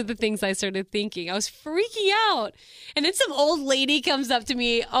 Like, these are the things I started thinking. I was freaking out. And then some old lady comes up to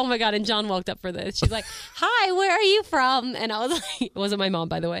me. Oh my God. And John walked up for this. She's like, hi, where are you from? And I was like, it wasn't my mom,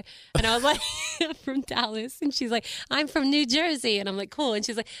 by the way. And I was like, from Dallas. And she's like, I'm from New Jersey. And I'm like, cool. And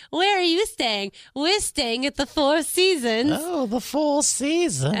she's like, where are you staying? We're staying at the Four Seasons. Oh, the Four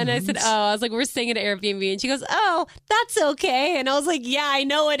Seasons. And I said, I was like, we're staying at an Airbnb. And she goes, oh, that's okay. And I was like, yeah, I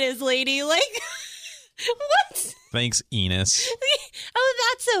know it is, lady. Like, what? Thanks, Enos.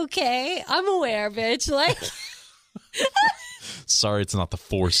 Oh, that's okay. I'm aware, bitch. Like, sorry, it's not the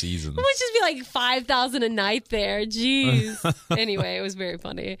Four Seasons. it would just be like 5,000 a night there. Jeez. Anyway, it was very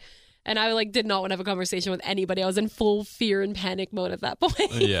funny. And I like did not want to have a conversation with anybody. I was in full fear and panic mode at that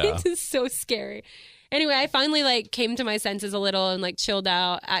point. Yeah. It is so scary. Anyway, I finally like came to my senses a little and like chilled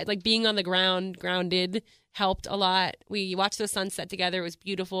out. Like being on the ground, grounded, helped a lot. We watched the sunset together. It was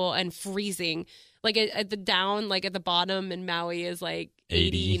beautiful and freezing. Like at the down, like at the bottom in Maui is like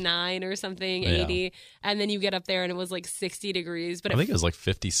 89 or something, 80. Yeah. And then you get up there and it was like 60 degrees. But I think it was like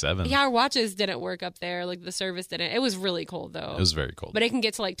 57. yeah, our watches didn't work up there. Like the service didn't. It was really cold though. It was very cold. But it can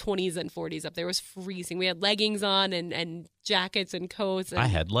get to like 20s and 40s up there. It was freezing. We had leggings on and jackets and coats. And I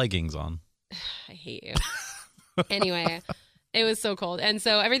had leggings on. I hate you. Anyway, it was so cold. And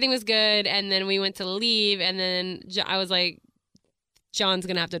so everything was good. And then we went to leave. And then I was like, John's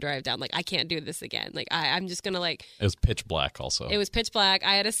going to have to drive down. Like, I can't do this again. Like, I'm just going to like. It was pitch black also. It was pitch black.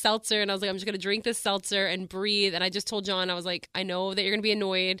 I had a seltzer and I was like, I'm just going to drink this seltzer and breathe. And I just told John, I was like, I know that you're going to be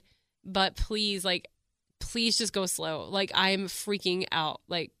annoyed, but please just go slow. Like, I'm freaking out.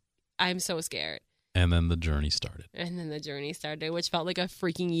 Like, I'm so scared. And then the journey started. Which felt like a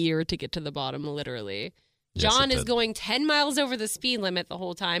freaking year to get to the bottom, literally. Yes, John it is did. going 10 miles over the speed limit the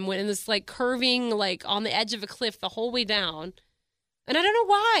whole time, when in this like curving, like on the edge of a cliff the whole way down. And I don't know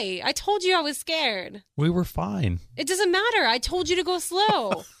why. I told you I was scared. We were fine. It doesn't matter. I told you to go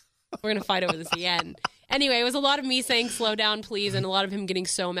slow. We're going to fight over this again. Anyway, it was a lot of me saying, slow down, please, and a lot of him getting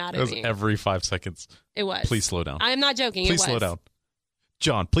so mad It at was me. every 5 seconds. It was. Please slow down. I'm not joking. Please it was. slow down.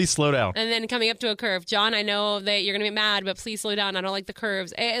 John, please slow down. And then coming up to a curve, John, I know that you're going to be mad, but please slow down. I don't like the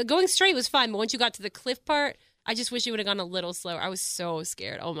curves. Going straight was fine, but once you got to the cliff part, I just wish you would have gone a little slower. I was so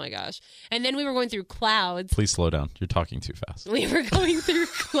scared. Oh my gosh. And then we were going through clouds. Please slow down. You're talking too fast. We were going through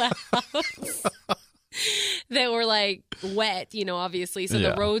clouds that were like wet, obviously. So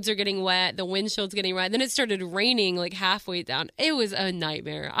Yeah. the roads are getting wet, the windshield's getting wet. Then it started raining like halfway down. It was a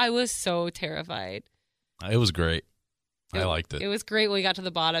nightmare. I was so terrified. It was great. I liked it. It was great when we got to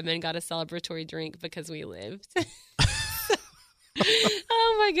the bottom and got a celebratory drink because we lived.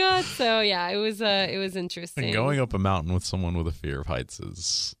 Oh my God. So yeah, it was interesting. And going up a mountain with someone with a fear of heights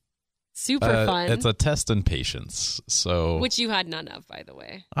is super fun. It's a test in patience. So which you had none of, by the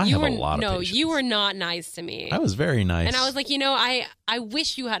way. I have a lot of patience. You were not nice to me. I was very nice. And I was like, I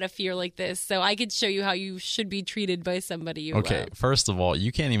wish you had a fear like this so I could show you how you should be treated by somebody you okay, love. first of all,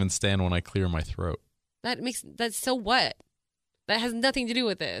 you can't even stand when I clear my throat. That's so what? That has nothing to do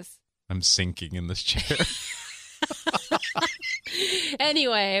with this. I'm sinking in this chair.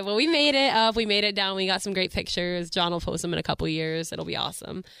 Anyway, well, we made it up. We made it down. We got some great pictures. John will post them in a couple years. It'll be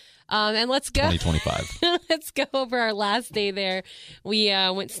awesome. And let's go. 2025. Let's go over our last day there. We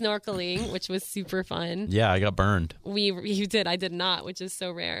went snorkeling, which was super fun. Yeah, I got burned. You did. I did not, which is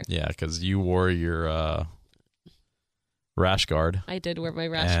so rare. Yeah, because you wore your rash guard. I did wear my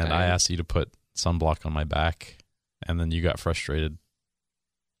rash guard. And I asked you to put sunblock on my back, and then you got frustrated.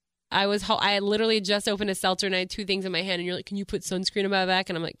 I had literally just opened a seltzer and I had two things in my hand and you're like, can you put sunscreen on my back?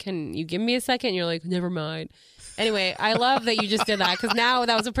 And I'm like, can you give me a second? And you're like, never mind. Anyway, I love that you just did that because now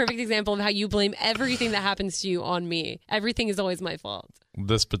that was a perfect example of how you blame everything that happens to you on me. Everything is always my fault.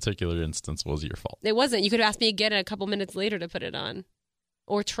 This particular instance was your fault. It wasn't. You could have asked me again a couple minutes later to put it on.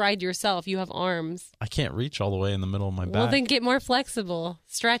 Or tried yourself. You have arms. I can't reach all the way in the middle of my back. Well, then get more flexible.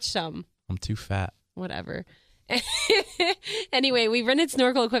 Stretch some. I'm too fat. Whatever. Anyway, we rented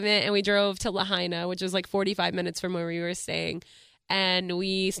snorkel equipment and we drove to Lahaina, which was like 45 minutes from where we were staying. And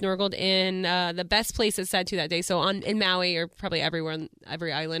we snorkeled in the best places said to that day. So in Maui, or probably everywhere on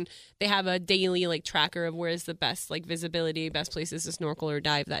every island, they have a daily like tracker of where's the best like visibility, best places to snorkel or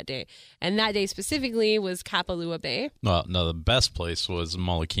dive that day. And that day specifically was Kapalua Bay. Well, no, the best place was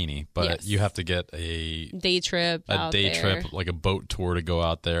Molokini, but Yes. you have to get a Day trip. out there. trip, like a boat tour to go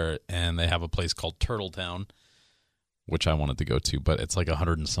out there. And they have a place called Turtle Town, which I wanted to go to, but it's like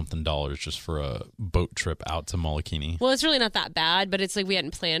 $100 and something just for a boat trip out to Molokini. Well, it's really not that bad, but it's like we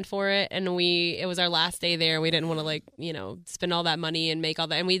hadn't planned for it, and it was our last day there. We didn't want to spend all that money and make all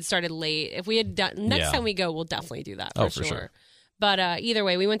that, and we'd started late. If we had done next time we go, we'll definitely do that for sure. But either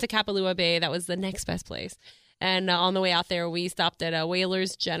way, we went to Kapalua Bay. That was the next best place, and on the way out there, we stopped at a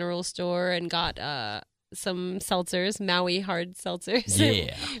Whalers General Store and got some seltzers, Maui hard seltzers.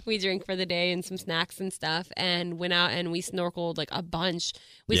 Yeah. We drank for the day and some snacks and stuff and went out and we snorkeled like a bunch.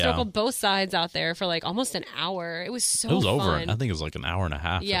 We snorkeled both sides out there for like almost an hour. It was so fun. It was over. I think it was like an hour and a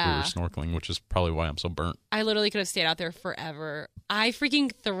half Yeah. that we were snorkeling, which is probably why I'm so burnt. I literally could have stayed out there forever. I freaking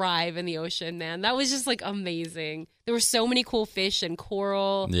thrive in the ocean, man. That was just like amazing. There were so many cool fish and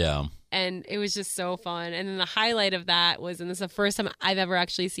coral. Yeah. And it was just so fun. And then the highlight of that was, and this is the first time I've ever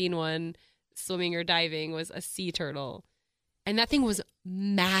actually seen one swimming or diving, was a sea turtle. And that thing was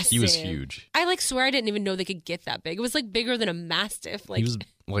massive. He was huge. I swear I didn't even know they could get that big. It was like bigger than a mastiff. Like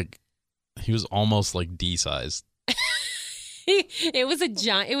he was almost like D-sized. it was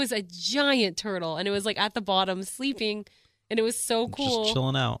a giant turtle, and it was like at the bottom sleeping, and it was so cool. Just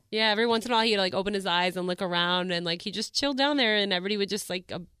chilling out. Yeah, every once in a while he'd like open his eyes and look around, and like he just chilled down there, and everybody would just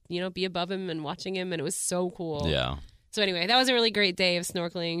like be above him and watching him, and it was so cool. Yeah. So anyway, that was a really great day of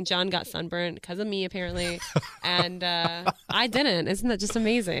snorkeling. John got sunburnt because of me, apparently. And I didn't. Isn't that just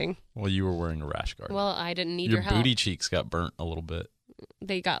amazing? Well, you were wearing a rash guard. Well, I didn't need your help. Your booty cheeks got burnt a little bit.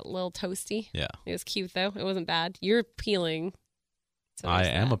 They got a little toasty. Yeah. It was cute, though. It wasn't bad. You're peeling. So I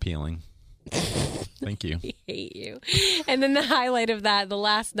am appealing. Thank you. I hate you. And then the highlight of that, the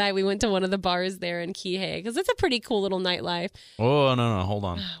last night we went to one of the bars there in Kihei, because it's a pretty cool little nightlife. Oh, no, hold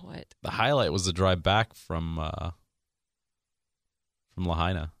on. What? The highlight was the drive back from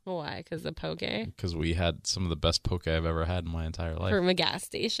Lahaina. Why? Because the poke? Because we had some of the best poke I've ever had in my entire life. From a gas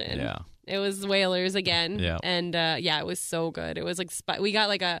station. Yeah. It was Whalers again. Yeah. And it was so good. It was like, we got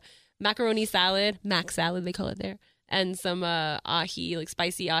like a macaroni salad, mac salad, they call it there, and some ahi, like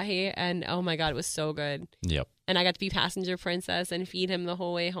spicy ahi. And oh my God, it was so good. Yep. And I got to be passenger princess and feed him the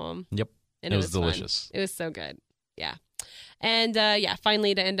whole way home. Yep. And it was fun. delicious. It was so good. Yeah. And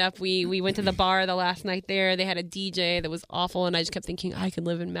finally to end up, we went to the bar the last night there. They had a DJ that was awful, and I just kept thinking I could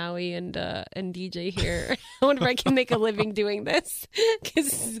live in Maui and DJ here. I wonder if I can make a living doing this,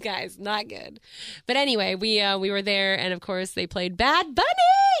 because this guy's not good. But anyway, we were there, and of course they played Bad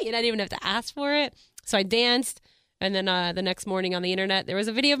Bunny, and I didn't even have to ask for it. So I danced, and then the next morning on the internet there was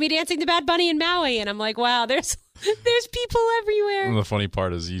a video of me dancing to Bad Bunny in Maui, and I'm like, wow, there's people everywhere. And the funny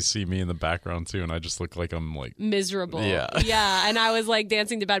part is you see me in the background too, and I just look like I'm like miserable. Yeah. Yeah. And I was like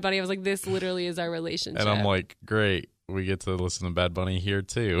dancing to Bad Bunny. I was like, this literally is our relationship. And I'm like, great, we get to listen to Bad Bunny here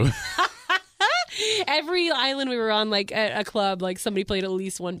too. Every island we were on, like at a club, like somebody played at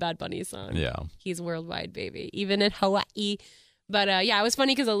least one Bad Bunny song. Yeah. He's worldwide, baby. Even in Hawaii. But it was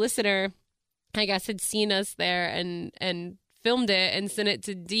funny because a listener, I guess, had seen us there and filmed it and sent it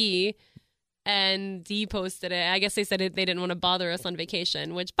to D. And D posted it. I guess they said they didn't want to bother us on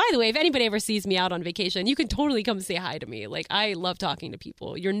vacation, which, by the way, if anybody ever sees me out on vacation, you can totally come say hi to me. Like, I love talking to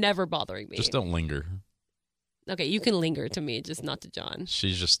people. You're never bothering me. Just don't linger. Okay, you can linger to me, just not to John.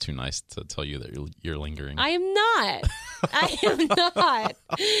 She's just too nice to tell you that you're lingering. I am not. I am not.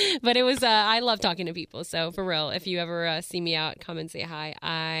 But it was, I love talking to people. So for real, if you ever see me out, come and say hi.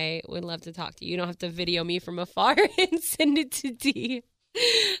 I would love to talk to you. You don't have to video me from afar and send it to D.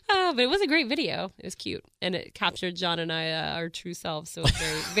 but it was a great video. It was cute. And it captured John and I, our true selves. So it was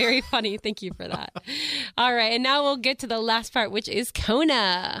very, very funny. Thank you for that. All right. And now we'll get to the last part, which is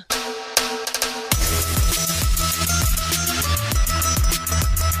Kona.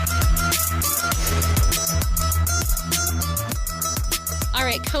 All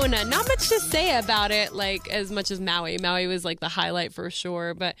right, Kona, not much to say about it, like as much as Maui. Maui was like the highlight for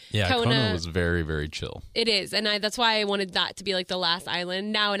sure, but yeah, Kona was very, very chill. It is, and that's why I wanted that to be like the last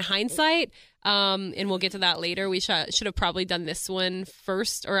island. Now, in hindsight, and we'll get to that later, we should have probably done this one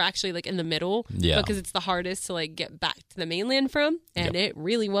first, or actually like in the middle, because it's the hardest to like get back to the mainland from, and it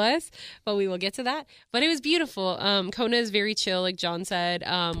really was. But we will get to that. But it was beautiful. Kona is very chill, like John said.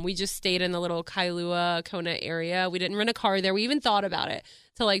 We just stayed in the little Kailua Kona area. We didn't rent a car there. We even thought about it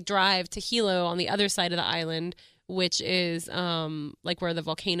to like drive to Hilo on the other side of the island, which is like where the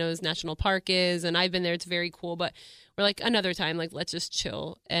Volcanoes National Park is. And I've been there. It's very cool. But we're like, another time, like, let's just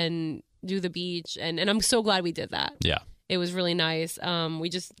chill and do the beach. And I'm so glad we did that. Yeah. It was really nice. We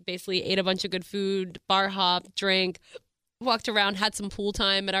just basically ate a bunch of good food, bar hopped, drank, walked around, had some pool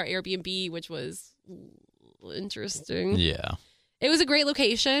time at our Airbnb, which was interesting. Yeah. It was a great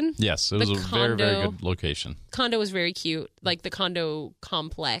location. Yes, it was a very, very good location. Condo was very cute. Like the condo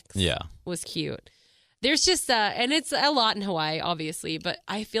complex was cute. There's just, and it's a lot in Hawaii, obviously, but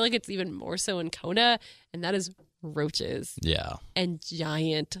I feel like it's even more so in Kona, and that is roaches. Yeah. And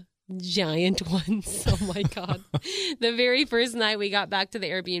giant ones. Oh my God. The very first night we got back to the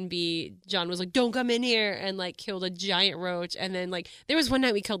Airbnb, John was like, don't come in here, and like killed a giant roach. And then like, there was one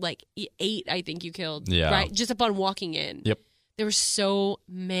night we killed like 8, I think you killed. Yeah. Right? Just upon walking in. Yep. There were so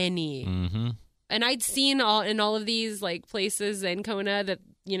many. Mm-hmm. And I'd seen in all of these like places in Kona that,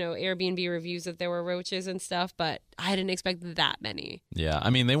 you know, Airbnb reviews that there were roaches and stuff, but I didn't expect that many. Yeah. I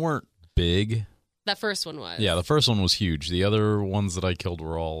mean, they weren't big. That first one was. Yeah, the first one was huge. The other ones that I killed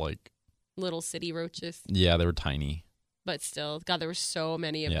were all like little city roaches. Yeah, they were tiny. But still, God, there were so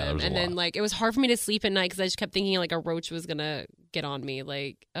many of them. There was and a then lot. like it was hard for me to sleep at night because I just kept thinking like a roach was gonna get on me.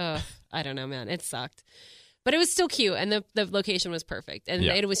 Like, I don't know, man. It sucked. But it was still cute, and the location was perfect, and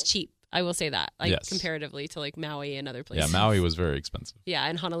it was cheap. I will say that, like comparatively to like Maui and other places. Yeah, Maui was very expensive. Yeah,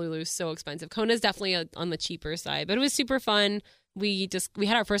 and Honolulu is so expensive. Kona's definitely on the cheaper side, but it was super fun. We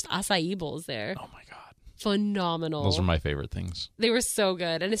had our first acai bowls there. Oh my God, phenomenal! Those were my favorite things. They were so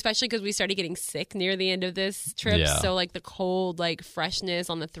good, and especially because we started getting sick near the end of this trip. Yeah. So like the cold, like freshness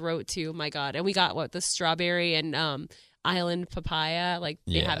on the throat too. My God, and we got the strawberry and island papaya, like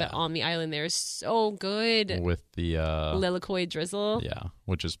they have it on the island there. So good with the lilikoi drizzle,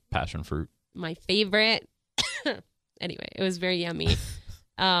 which is passion fruit, my favorite. Anyway, it was very yummy.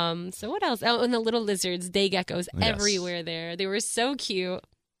 So what else? Oh, and the little lizards, day geckos everywhere there. They were so cute.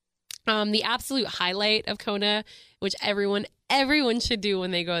 The absolute highlight of Kona, which everyone should do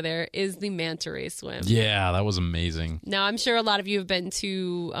when they go there, is the manta ray swim. Yeah, that was amazing. Now, I'm sure a lot of you have been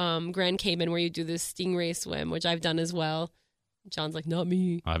to Grand Cayman where you do this stingray swim, which I've done as well. John's like, not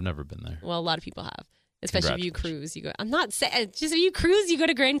me. I've never been there. Well, a lot of people have, especially if you cruise. You go. I'm not saying just if you cruise, you go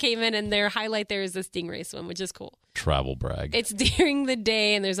to Grand Cayman, and their highlight there is the stingray swim, which is cool. Travel brag. It's during the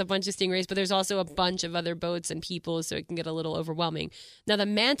day, and there's a bunch of stingrays, but there's also a bunch of other boats and people, so it can get a little overwhelming. Now, the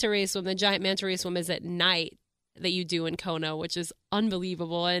manta ray swim, the giant manta ray swim, is at night that you do in Kona, which is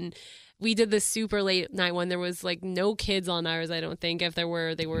unbelievable. And we did this super late night one. There was like no kids on ours, I don't think. If there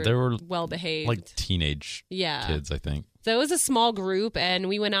were, they were well behaved, like teenage kids, I think. So it was a small group, and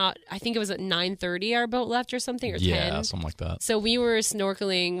we went out, I think it was at 9:30 our boat left or something, or 10. Yeah, something like that. So we were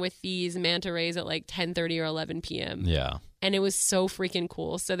snorkeling with these manta rays at like 10:30 or 11 p.m. Yeah. And it was so freaking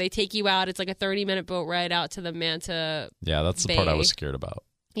cool. So they take you out. It's like a 30-minute boat ride out to the manta Yeah, that's the part I was scared about.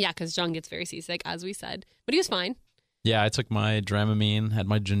 Yeah, because John gets very seasick, as we said. But he was fine. Yeah, I took my Dramamine, had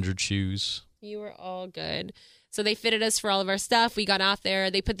my ginger chews. You were all good. So they fitted us for all of our stuff. We got out there.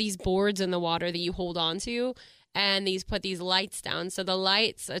 They put these boards in the water that you hold on to, and put these lights down. So the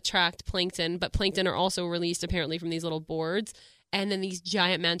lights attract plankton, but plankton are also released apparently from these little boards. And then these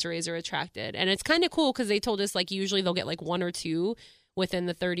giant manta rays are attracted. And it's kind of cool because they told us like usually they'll get like 1 or 2 within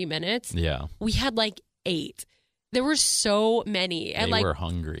the 30 minutes. Yeah. We had like 8. There were so many. And they were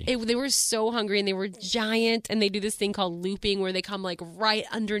hungry. They were so hungry, and they were giant, and they do this thing called looping where they come like right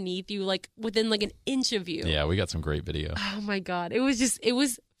underneath you, like within like an inch of you. Yeah, we got some great video. Oh my God. It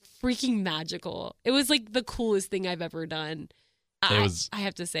was freaking magical. It was like the coolest thing I've ever done. I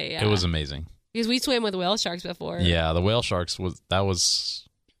have to say, It was amazing. Because we swam with whale sharks before. Yeah, the whale sharks was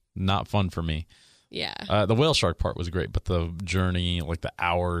not fun for me. Yeah. The whale shark part was great, but the journey, like the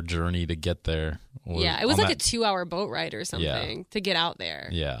hour journey to get there. It was like a 2-hour boat ride or something to get out there.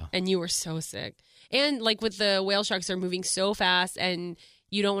 Yeah. And you were so sick. And like with the whale sharks, they're moving so fast, and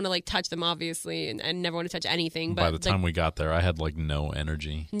you don't want to like touch them, obviously, and never want to touch anything. But by the time we got there, I had like no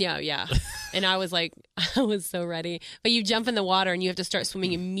energy. Yeah. And I was like, I was so ready. But you jump in the water and you have to start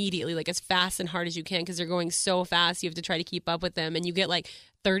swimming immediately, like as fast and hard as you can, because they're going so fast. You have to try to keep up with them, and you get like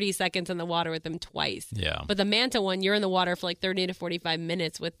 30 seconds in the water with them twice. Yeah. But the manta one, you're in the water for like 30 to 45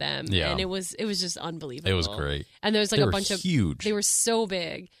 minutes with them. Yeah. And it was just unbelievable. It was great. And there was like They a were bunch huge. of, they were so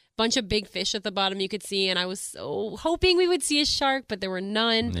big. Bunch of big fish at the bottom you could see. And I was so hoping we would see a shark, but there were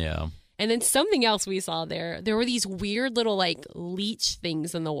none. Yeah. And then something else we saw there were these weird little like leech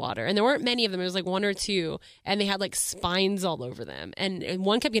things in the water. And there weren't many of them. There was like one or two. And they had like spines all over them. And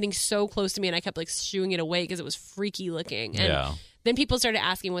one kept getting so close to me, and I kept like shooing it away because it was freaky looking. And Yeah. then people started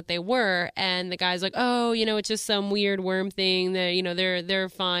asking what they were, and the guy's like, "Oh, it's just some weird worm thing. That they're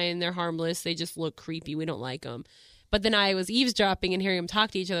fine. They're harmless. They just look creepy. We don't like them." But then I was eavesdropping and hearing them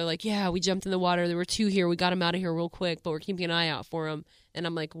talk to each other, like, "Yeah, we jumped in the water. There were two here. We got them out of here real quick, but we're keeping an eye out for them." And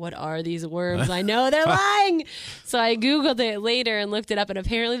I'm like, "What are these worms? I know they're lying." So I Googled it later and looked it up, and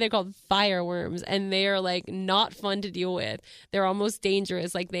apparently they're called fireworms, and they are like not fun to deal with. They're almost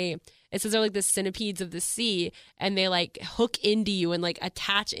dangerous. Like it says they're like the centipedes of the sea, and they like hook into you and like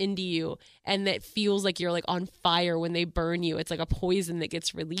attach into you, and that feels like you're like on fire when they burn you. It's like a poison that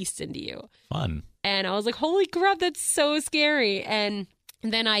gets released into you. Fun. And I was like, holy crap, that's so scary. And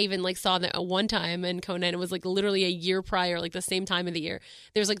then I even like saw that one time in Kona, and it was like literally a year prior, like the same time of the year.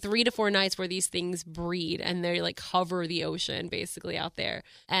 There's like 3 to 4 nights where these things breed, and they like cover the ocean basically out there.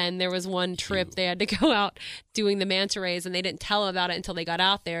 And there was one trip they had to go out doing the manta rays, and they didn't tell them about it until they got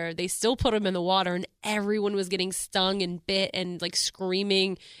out there. They still put them in the water, and everyone was getting stung and bit and like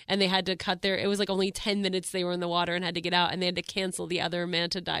screaming, and they had to it was like only 10 minutes they were in the water and had to get out, and they had to cancel the other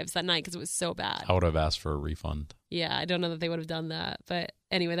manta dives that night because it was so bad. I would have asked for a refund. Yeah, I don't know that they would have done that. But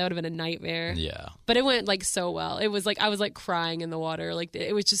anyway, that would have been a nightmare. Yeah. But it went like so well. It was like I was like crying in the water. Like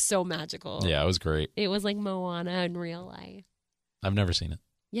it was just so magical. Yeah, it was great. It was like Moana in real life. I've never seen it.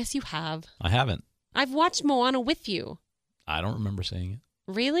 Yes, you have. I haven't. I've watched Moana with you. I don't remember seeing it.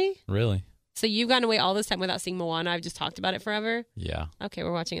 Really? Really? So you've gone away all this time without seeing Moana. I've just talked about it forever. Yeah. Okay,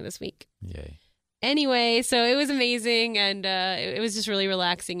 we're watching it this week. Yay. Anyway, so it was amazing, and it was just really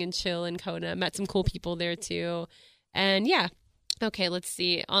relaxing and chill in Kona. Met some cool people there too. And yeah. Okay, let's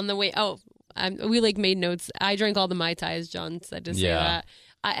see. On the way, we like made notes. I drank all the Mai Tai, as John said to say that.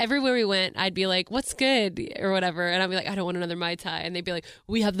 Everywhere we went, I'd be like, "What's good?" or whatever, and I'd be like, "I don't want another Mai Tai," and they'd be like,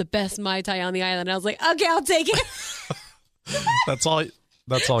 "We have the best Mai Tai on the island." And I was like, "Okay, I'll take it." That's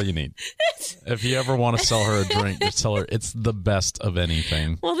all you need. If you ever want to sell her a drink, just tell her it's the best of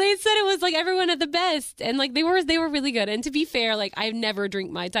anything. Well, they said it was like everyone had the best, and like they were really good. And to be fair, like I've never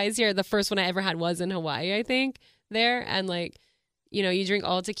drink Mai Tais here. The first one I ever had was in Hawaii, I think, there, and like you drink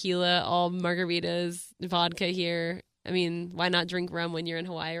all tequila, all margaritas, vodka here. I mean, why not drink rum when you're in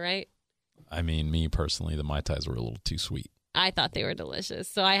Hawaii, right? I mean, me personally, the Mai Tais were a little too sweet. I thought they were delicious.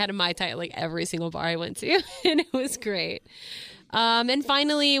 So I had a Mai Tai at like every single bar I went to, and it was great. And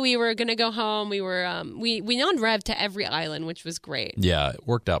finally, we were going to go home. We were we non-rev to every island, which was great. Yeah, it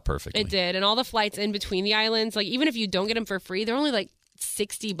worked out perfectly. It did. And all the flights in between the islands, like even if you don't get them for free, they're only like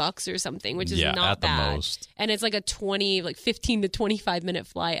 $60 or something, which is not at bad. The most. And it's like a 15 to 25 minute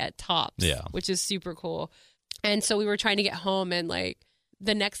flight at tops, yeah, which is super cool. And so we were trying to get home, and like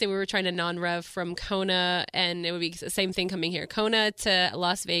the next day we were trying to non-rev from Kona, and it would be the same thing coming here, Kona to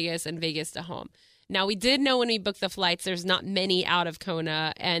Las Vegas and Vegas to home. Now, we did know when we booked the flights, there's not many out of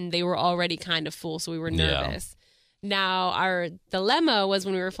Kona, and they were already kind of full, so we were nervous. Yeah. Now, our dilemma was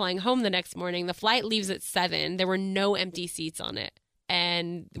when we were flying home the next morning, the flight leaves at 7. There were no empty seats on it.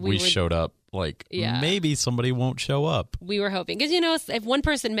 And we showed up like, maybe somebody won't show up. We were hoping. Because, if one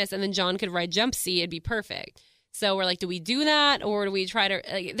person missed and then John could ride jump seat, it'd be perfect. So we're like, do we do that? Or do we try to...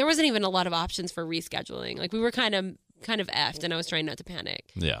 Like, there wasn't even a lot of options for rescheduling. Like, we were kind of effed, and I was trying not to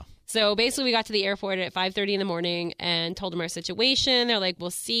panic. Yeah. So basically, we got to the airport at 5:30 in the morning and told them our situation. They're like, we'll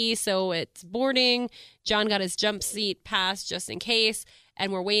see. So it's boarding. John got his jump seat pass just in case.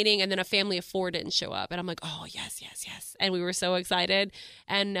 And we're waiting. And then a family of 4 didn't show up. And I'm like, oh, yes. And we were so excited.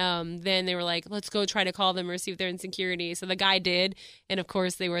 And then they were like, let's go try to call them or see if they're in security. So the guy did. And of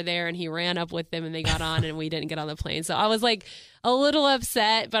course, they were there. And he ran up with them. And they got on. And we didn't get on the plane. So I was like a little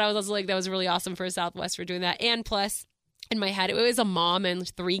upset. But I was also like, that was really awesome for Southwest for doing that. And plus, in my head, it was a mom and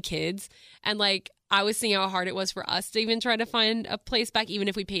 3 kids. And like, I was seeing how hard it was for us to even try to find a place back, even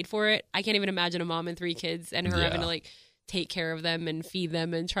if we paid for it. I can't even imagine a mom and 3 kids and her having to like take care of them and feed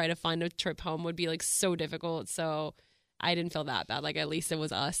them and try to find a trip home would be like so difficult. So I didn't feel that bad. Like, at least it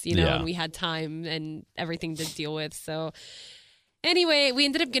was us, and we had time and everything to deal with. So anyway, we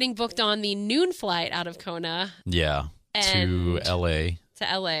ended up getting booked on the noon flight out of Kona. Yeah. To LA.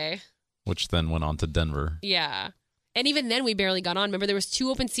 to LA. Which then went on to Denver. Yeah. And even then we barely got on. Remember, there was 2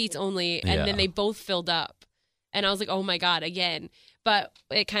 open seats only, and then they both filled up. And I was like, oh my God, again. But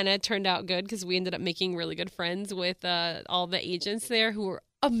it kind of turned out good because we ended up making really good friends with all the agents there who were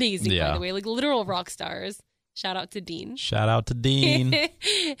amazing, by the way, like literal rock stars. Shout out to Dean. Shout out to Dean.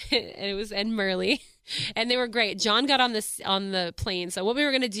 and Merle. And they were great. John got on the plane. So what we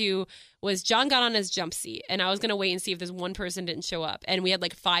were going to do was John got on his jump seat, and I was going to wait and see if this one person didn't show up. And we had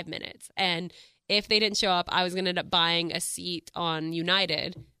like 5 minutes. And if they didn't show up, I was going to end up buying a seat on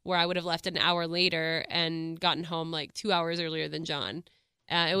United, where I would have left an hour later and gotten home like 2 hours earlier than John.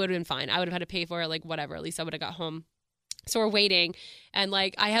 It would have been fine. I would have had to pay for it, like whatever. At least I would have got home. So we're waiting, and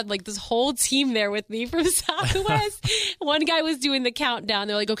like I had like this whole team there with me from Southwest. One guy was doing the countdown.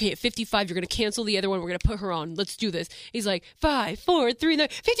 They're like, okay, at 55, you're going to cancel the other one. We're going to put her on. Let's do this. He's like, 5, 4, 3, 55,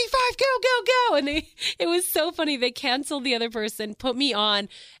 go, go, go. And it was so funny. They canceled the other person, put me on.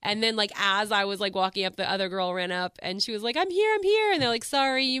 And then like as I was like walking up, the other girl ran up and she was like, I'm here. And they're like,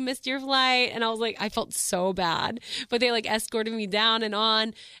 sorry, you missed your flight. And I was like, I felt so bad. But they like escorted me down and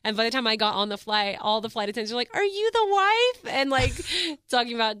on. And by the time I got on the flight, all the flight attendants were like, are you the wife? And like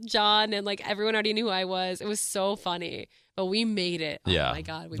talking about John, and like everyone already knew who I was. It was so funny, but we made it. Oh my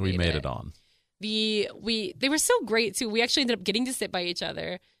God, we made it on. They were so great too. We actually ended up getting to sit by each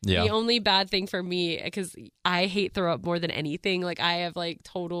other. The only bad thing for me, because I hate throw up more than anything. Like I have like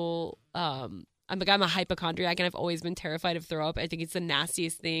total I'm a hypochondriac, and I've always been terrified of throw up. I think it's the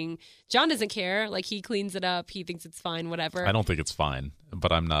nastiest thing. John doesn't care. Like he cleans it up. He thinks it's fine, whatever. I don't think it's fine,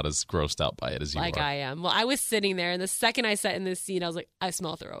 but I'm not as grossed out by it as you are. Like I am. Well, I was sitting there, and the second I sat in this seat, I was like, I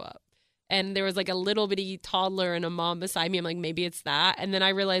smell throw up. And there was like a little bitty toddler and a mom beside me. I'm like, maybe it's that. And then I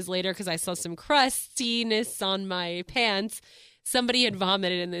realized later, because I saw some crustiness on my pants, somebody had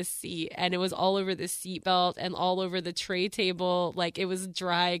vomited in this seat, and it was all over the seatbelt and all over the tray table. Like it was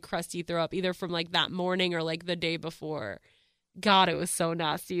dry, crusty throw up, either from like that morning or like the day before. God, it was so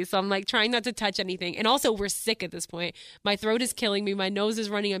nasty. So I'm like trying not to touch anything. And also we're sick at this point. My throat is killing me. My nose is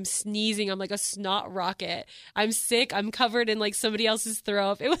running. I'm sneezing. I'm like a snot rocket. I'm sick. I'm covered in like somebody else's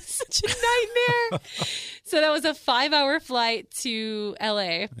throw up. It was such a nightmare. So that was a 5-hour flight to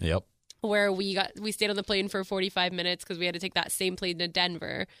LA. Yep. Where we stayed on the plane for 45 minutes because we had to take that same plane to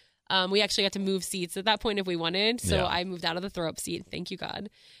Denver. We actually got to move seats at that point if we wanted. So I moved out of the throw up seat. Thank you, God.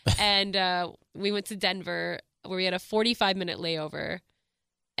 And we went to Denver, where we had a 45-minute layover.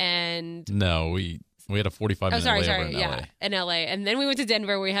 And no, we had a 45-minute layover in LA. Yeah, in LA. And then we went to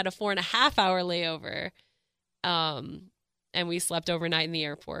Denver, where we had a 4.5-hour layover. And we slept overnight in the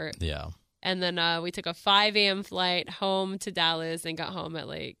airport. Yeah. And then we took a 5 a.m. flight home to Dallas and got home at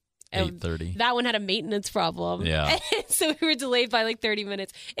like 8:30. That one had a maintenance problem. Yeah. So we were delayed by like 30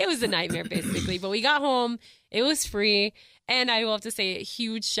 minutes. It was a nightmare, basically. But we got home. It was free. And I will have to say a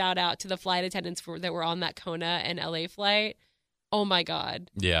huge shout out to the flight attendants that were on that Kona and LA flight. Oh my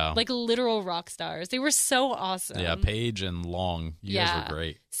God. Yeah. Like literal rock stars. They were so awesome. Yeah, Paige and Long. You guys were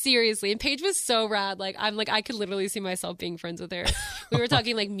great. Seriously. And Paige was so rad. Like, I could literally see myself being friends with her. We were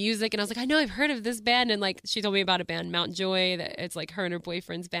talking like music, and I was like, I know I've heard of this band. And like, she told me about a band, Mount Joy, that it's like her and her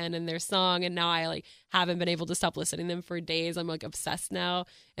boyfriend's band and their song. And now I like haven't been able to stop listening to them for days. I'm like obsessed now,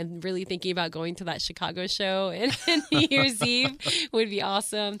 and really thinking about going to that Chicago show and New Year's Eve would be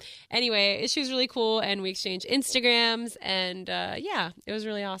awesome. Anyway, she was really cool, and we exchanged Instagrams, and it was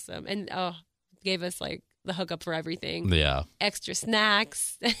really awesome. And gave us like the hookup for everything. Yeah. Extra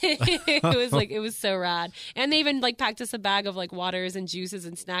snacks. It was so rad. And they even like packed us a bag of like waters and juices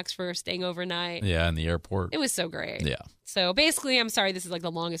and snacks for staying overnight. Yeah, in the airport. It was so great. Yeah. So basically, I'm sorry this is like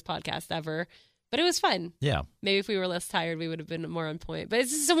the longest podcast ever, but it was fun. Yeah. Maybe if we were less tired, we would have been more on point. But it's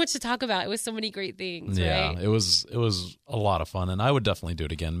just so much to talk about. It was so many great things, right? It was a lot of fun, and I would definitely do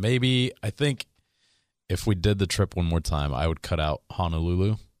it again. Maybe, I think if we did the trip one more time, I would cut out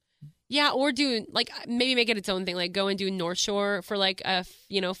Honolulu. Yeah, or do like maybe make it its own thing. Like go and do North Shore for like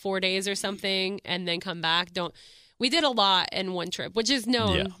 4 days or something, and then come back. We did a lot in one trip, which is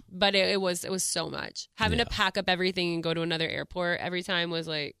known, but it was so much. Having to pack up everything and go to another airport every time was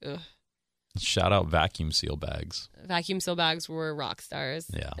like, ugh. Shout out vacuum seal bags. Vacuum seal bags were rock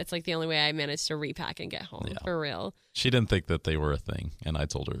stars. Yeah, it's like the only way I managed to repack and get home for real. She didn't think that they were a thing, and I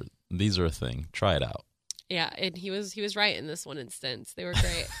told her these are a thing. Try it out. Yeah, and he was right in this one instance. They were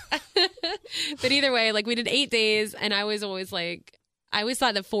great. But either way, like we did 8 days, and I always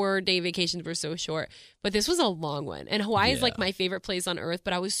thought that 4-day vacations were so short, but this was a long one. And Hawaii is like my favorite place on earth,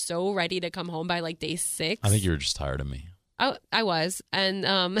 but I was so ready to come home by like day 6. I think you were just tired of me. I was. And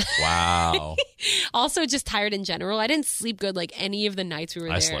Wow. also just tired in general. I didn't sleep good like any of the nights we were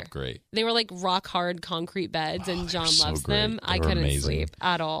there. I slept great. They were like rock hard concrete beds, and John loves them. They I were couldn't amazing. sleep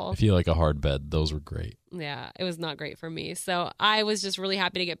at all. If you like a hard bed, those were great. Yeah, it was not great for me. So I was just really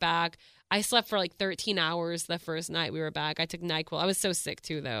happy to get back. I slept for like 13 hours the first night we were back. I took NyQuil. I was so sick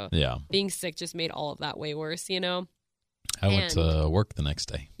too, though. Yeah. Being sick just made all of that way worse, you know? I went to work the next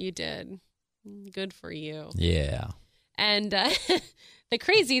day. You did. Good for you. Yeah. And the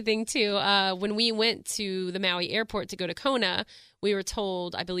crazy thing, too, when we went to the Maui airport to go to Kona, we were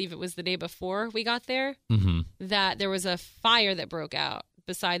told, I believe it was the day before we got there, that there was a fire that broke out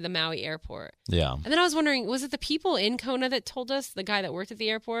beside the Maui airport. Yeah. And then I was wondering, was it the people in Kona that told us, the guy that worked at the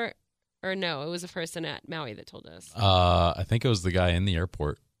airport? Or no, it was a person at Maui that told us. I think it was the guy in the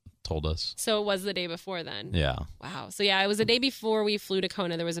airport told us. So it was the day before then? Yeah. Wow. So yeah, it was the day before we flew to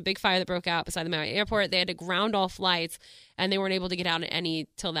Kona. There was a big fire that broke out beside the Maui airport. They had to ground all flights, and they weren't able to get out any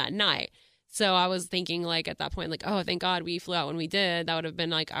till that night. So I was thinking, like, at that point, like, oh, thank God we flew out when we did. That would have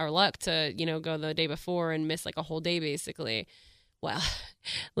been like our luck to, you know, go the day before and miss like a whole day basically. Well,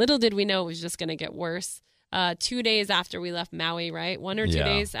 little did we know it was just going to get worse. 2 days after we left Maui, right? 1 or 2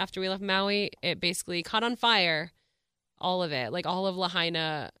 days after we left Maui, it basically caught on fire. All of it. Like, all of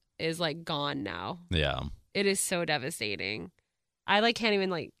Lahaina is, like, gone now. Yeah. It is so devastating. I, like, can't even,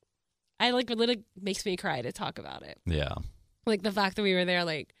 like, it literally makes me cry to talk about it. Yeah. Like, the fact that we were there,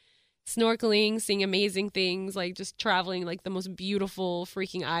 like, snorkeling, seeing amazing things, like, just traveling, like, the most beautiful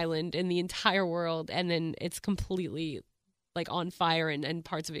freaking island in the entire world, and then it's completely, like, on fire and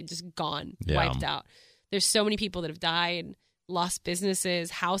parts of it just gone, wiped out. There's so many people that have died, lost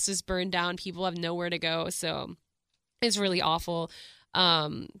businesses, houses burned down, people have nowhere to go. So it's really awful.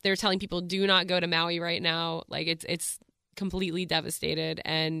 They're telling people do not go to Maui right now. Like it's completely devastated.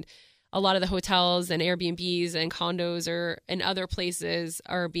 And a lot of the hotels and Airbnbs and condos and other places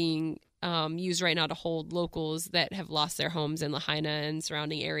are being used right now to hold locals that have lost their homes in Lahaina and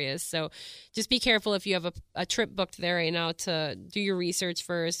surrounding areas. So just be careful if you have a trip booked there right now to do your research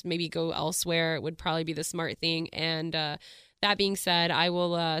first, maybe go elsewhere. It would probably be the smart thing. And that being said, I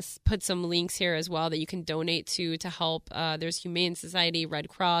will put some links here as well that you can donate to help. There's Humane Society, Red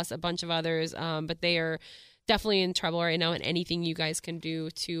Cross, a bunch of others, but they are definitely in trouble right now, and anything you guys can do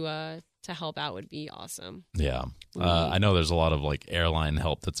to help out would be awesome. Yeah. I know there's a lot of like airline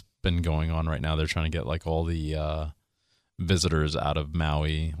help that's been going on right now. They're trying to get like all the visitors out of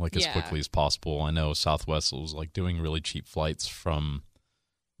Maui like as quickly as possible. I know Southwest was like doing really cheap flights from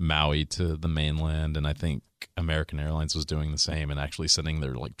Maui to the mainland, and I think American Airlines was doing the same and actually sending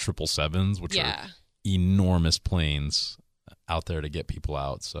their like 777s, which are enormous planes out there to get people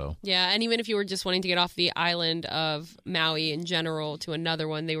out. So yeah, and even if you were just wanting to get off the island of Maui in general to another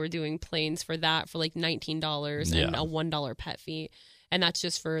one, they were doing planes for that for like $19 and a $1 pet fee, and that's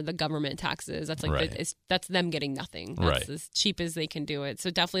just for the government taxes. That's like that's them getting nothing. That's as cheap as they can do it. So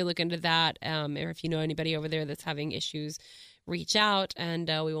definitely look into that. Or if you know anybody over there that's having issues, reach out, and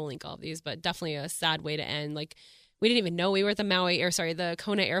we will link all of these. But definitely a sad way to end. Like, we didn't even know we were at the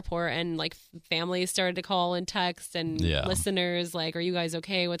Kona airport, and like families started to call and text, and listeners like, "Are you guys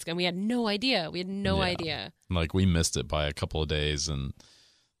okay? What's going?" We had no idea. We had no idea. Like, we missed it by a couple of days, and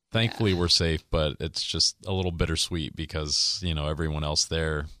thankfully we're safe. But it's just a little bittersweet because you know everyone else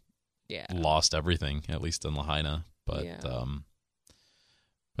there lost everything, at least in Lahaina. But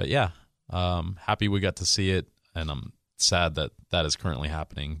happy we got to see it, and I'm sad that is currently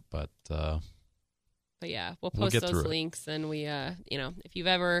happening. But yeah, we'll post those links, and we, if you've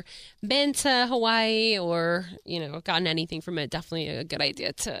ever been to Hawaii or, gotten anything from it, definitely a good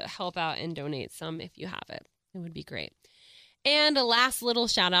idea to help out and donate some if you have it. It would be great. And a last little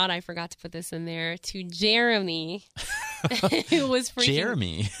shout out, I forgot to put this in there, to Jeremy, who was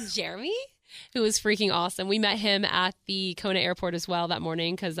Jeremy, who was freaking awesome. We met him at the Kona airport as well that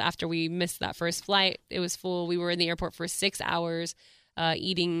morning, because after we missed that first flight, it was full. We were in the airport for 6 hours.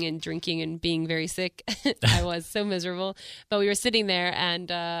 Eating and drinking and being very sick. I was so miserable. But we were sitting there, and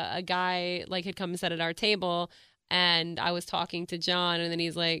a guy had come and sat at our table, and I was talking to John, and then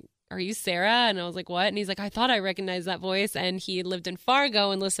he's like, "Are you Sarah?" And I was like, "What?" And he's like, "I thought I recognized that voice." And he lived in Fargo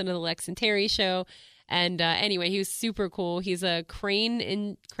and listened to the Lex and Terry show. And anyway, he was super cool. He's a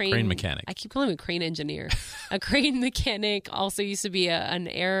crane mechanic. I keep calling him a crane engineer. A crane mechanic. Also used to be an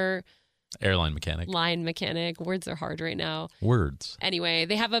airline mechanic. Line mechanic. Words are hard right now. Words. Anyway,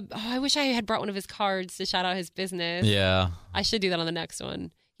 they have I wish I had brought one of his cards to shout out his business. Yeah. I should do that on the next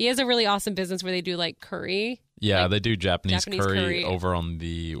one. He has a really awesome business where they do like curry. Yeah, Like, they do Japanese curry, curry. over on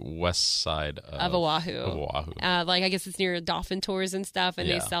the west side of Oahu. Like I guess it's near dolphin tours and stuff, and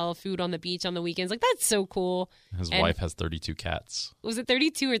they sell food on the beach on the weekends. Like that's so cool. His wife has 32 cats. Was it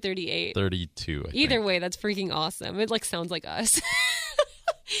 32 or 38? 32. Either way, that's freaking awesome. It like sounds like us.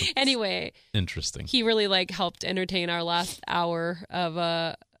 Anyway, interesting. He really like helped entertain our last hour of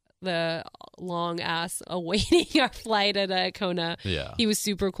the long ass awaiting our flight at Kona. Yeah. He was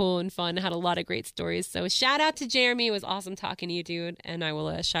super cool and fun, had a lot of great stories. So shout out to Jeremy. It was awesome talking to you, dude. And I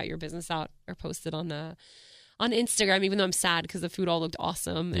will shout your business out or post it on Instagram, even though I'm sad because the food all looked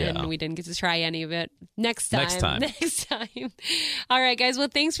awesome and we didn't get to try any of it. Next time. All right, guys. Well,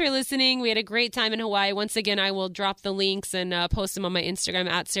 thanks for listening. We had a great time in Hawaii. Once again, I will drop the links and post them on my Instagram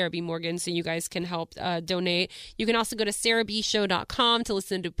at Sarah B. Morgan so you guys can help donate. You can also go to sarahbshow.com to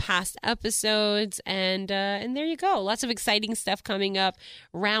listen to past episodes. And there you go. Lots of exciting stuff coming up.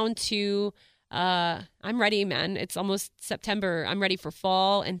 Round 2. I'm ready, man. It's almost September. I'm ready for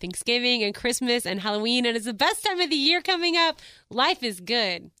fall and Thanksgiving and Christmas and Halloween, and it's the best time of the year coming up. Life is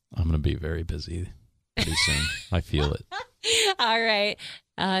good. I'm going to be very busy pretty soon. I feel it. All right.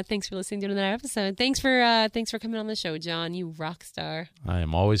 Thanks for listening to another episode. Thanks for coming on the show, John. You rock star. I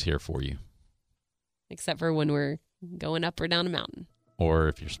am always here for you. Except for when we're going up or down a mountain. Or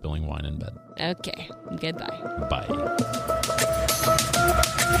if you're spilling wine in bed. Okay. Goodbye. Bye.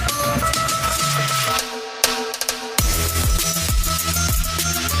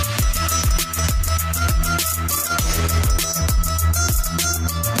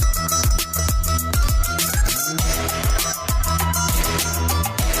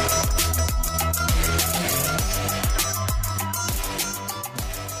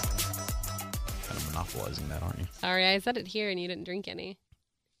 Monopolizing that, aren't you? Sorry, I said it here and you didn't drink any.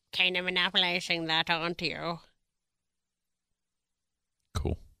 Kind of monopolizing that, aren't you?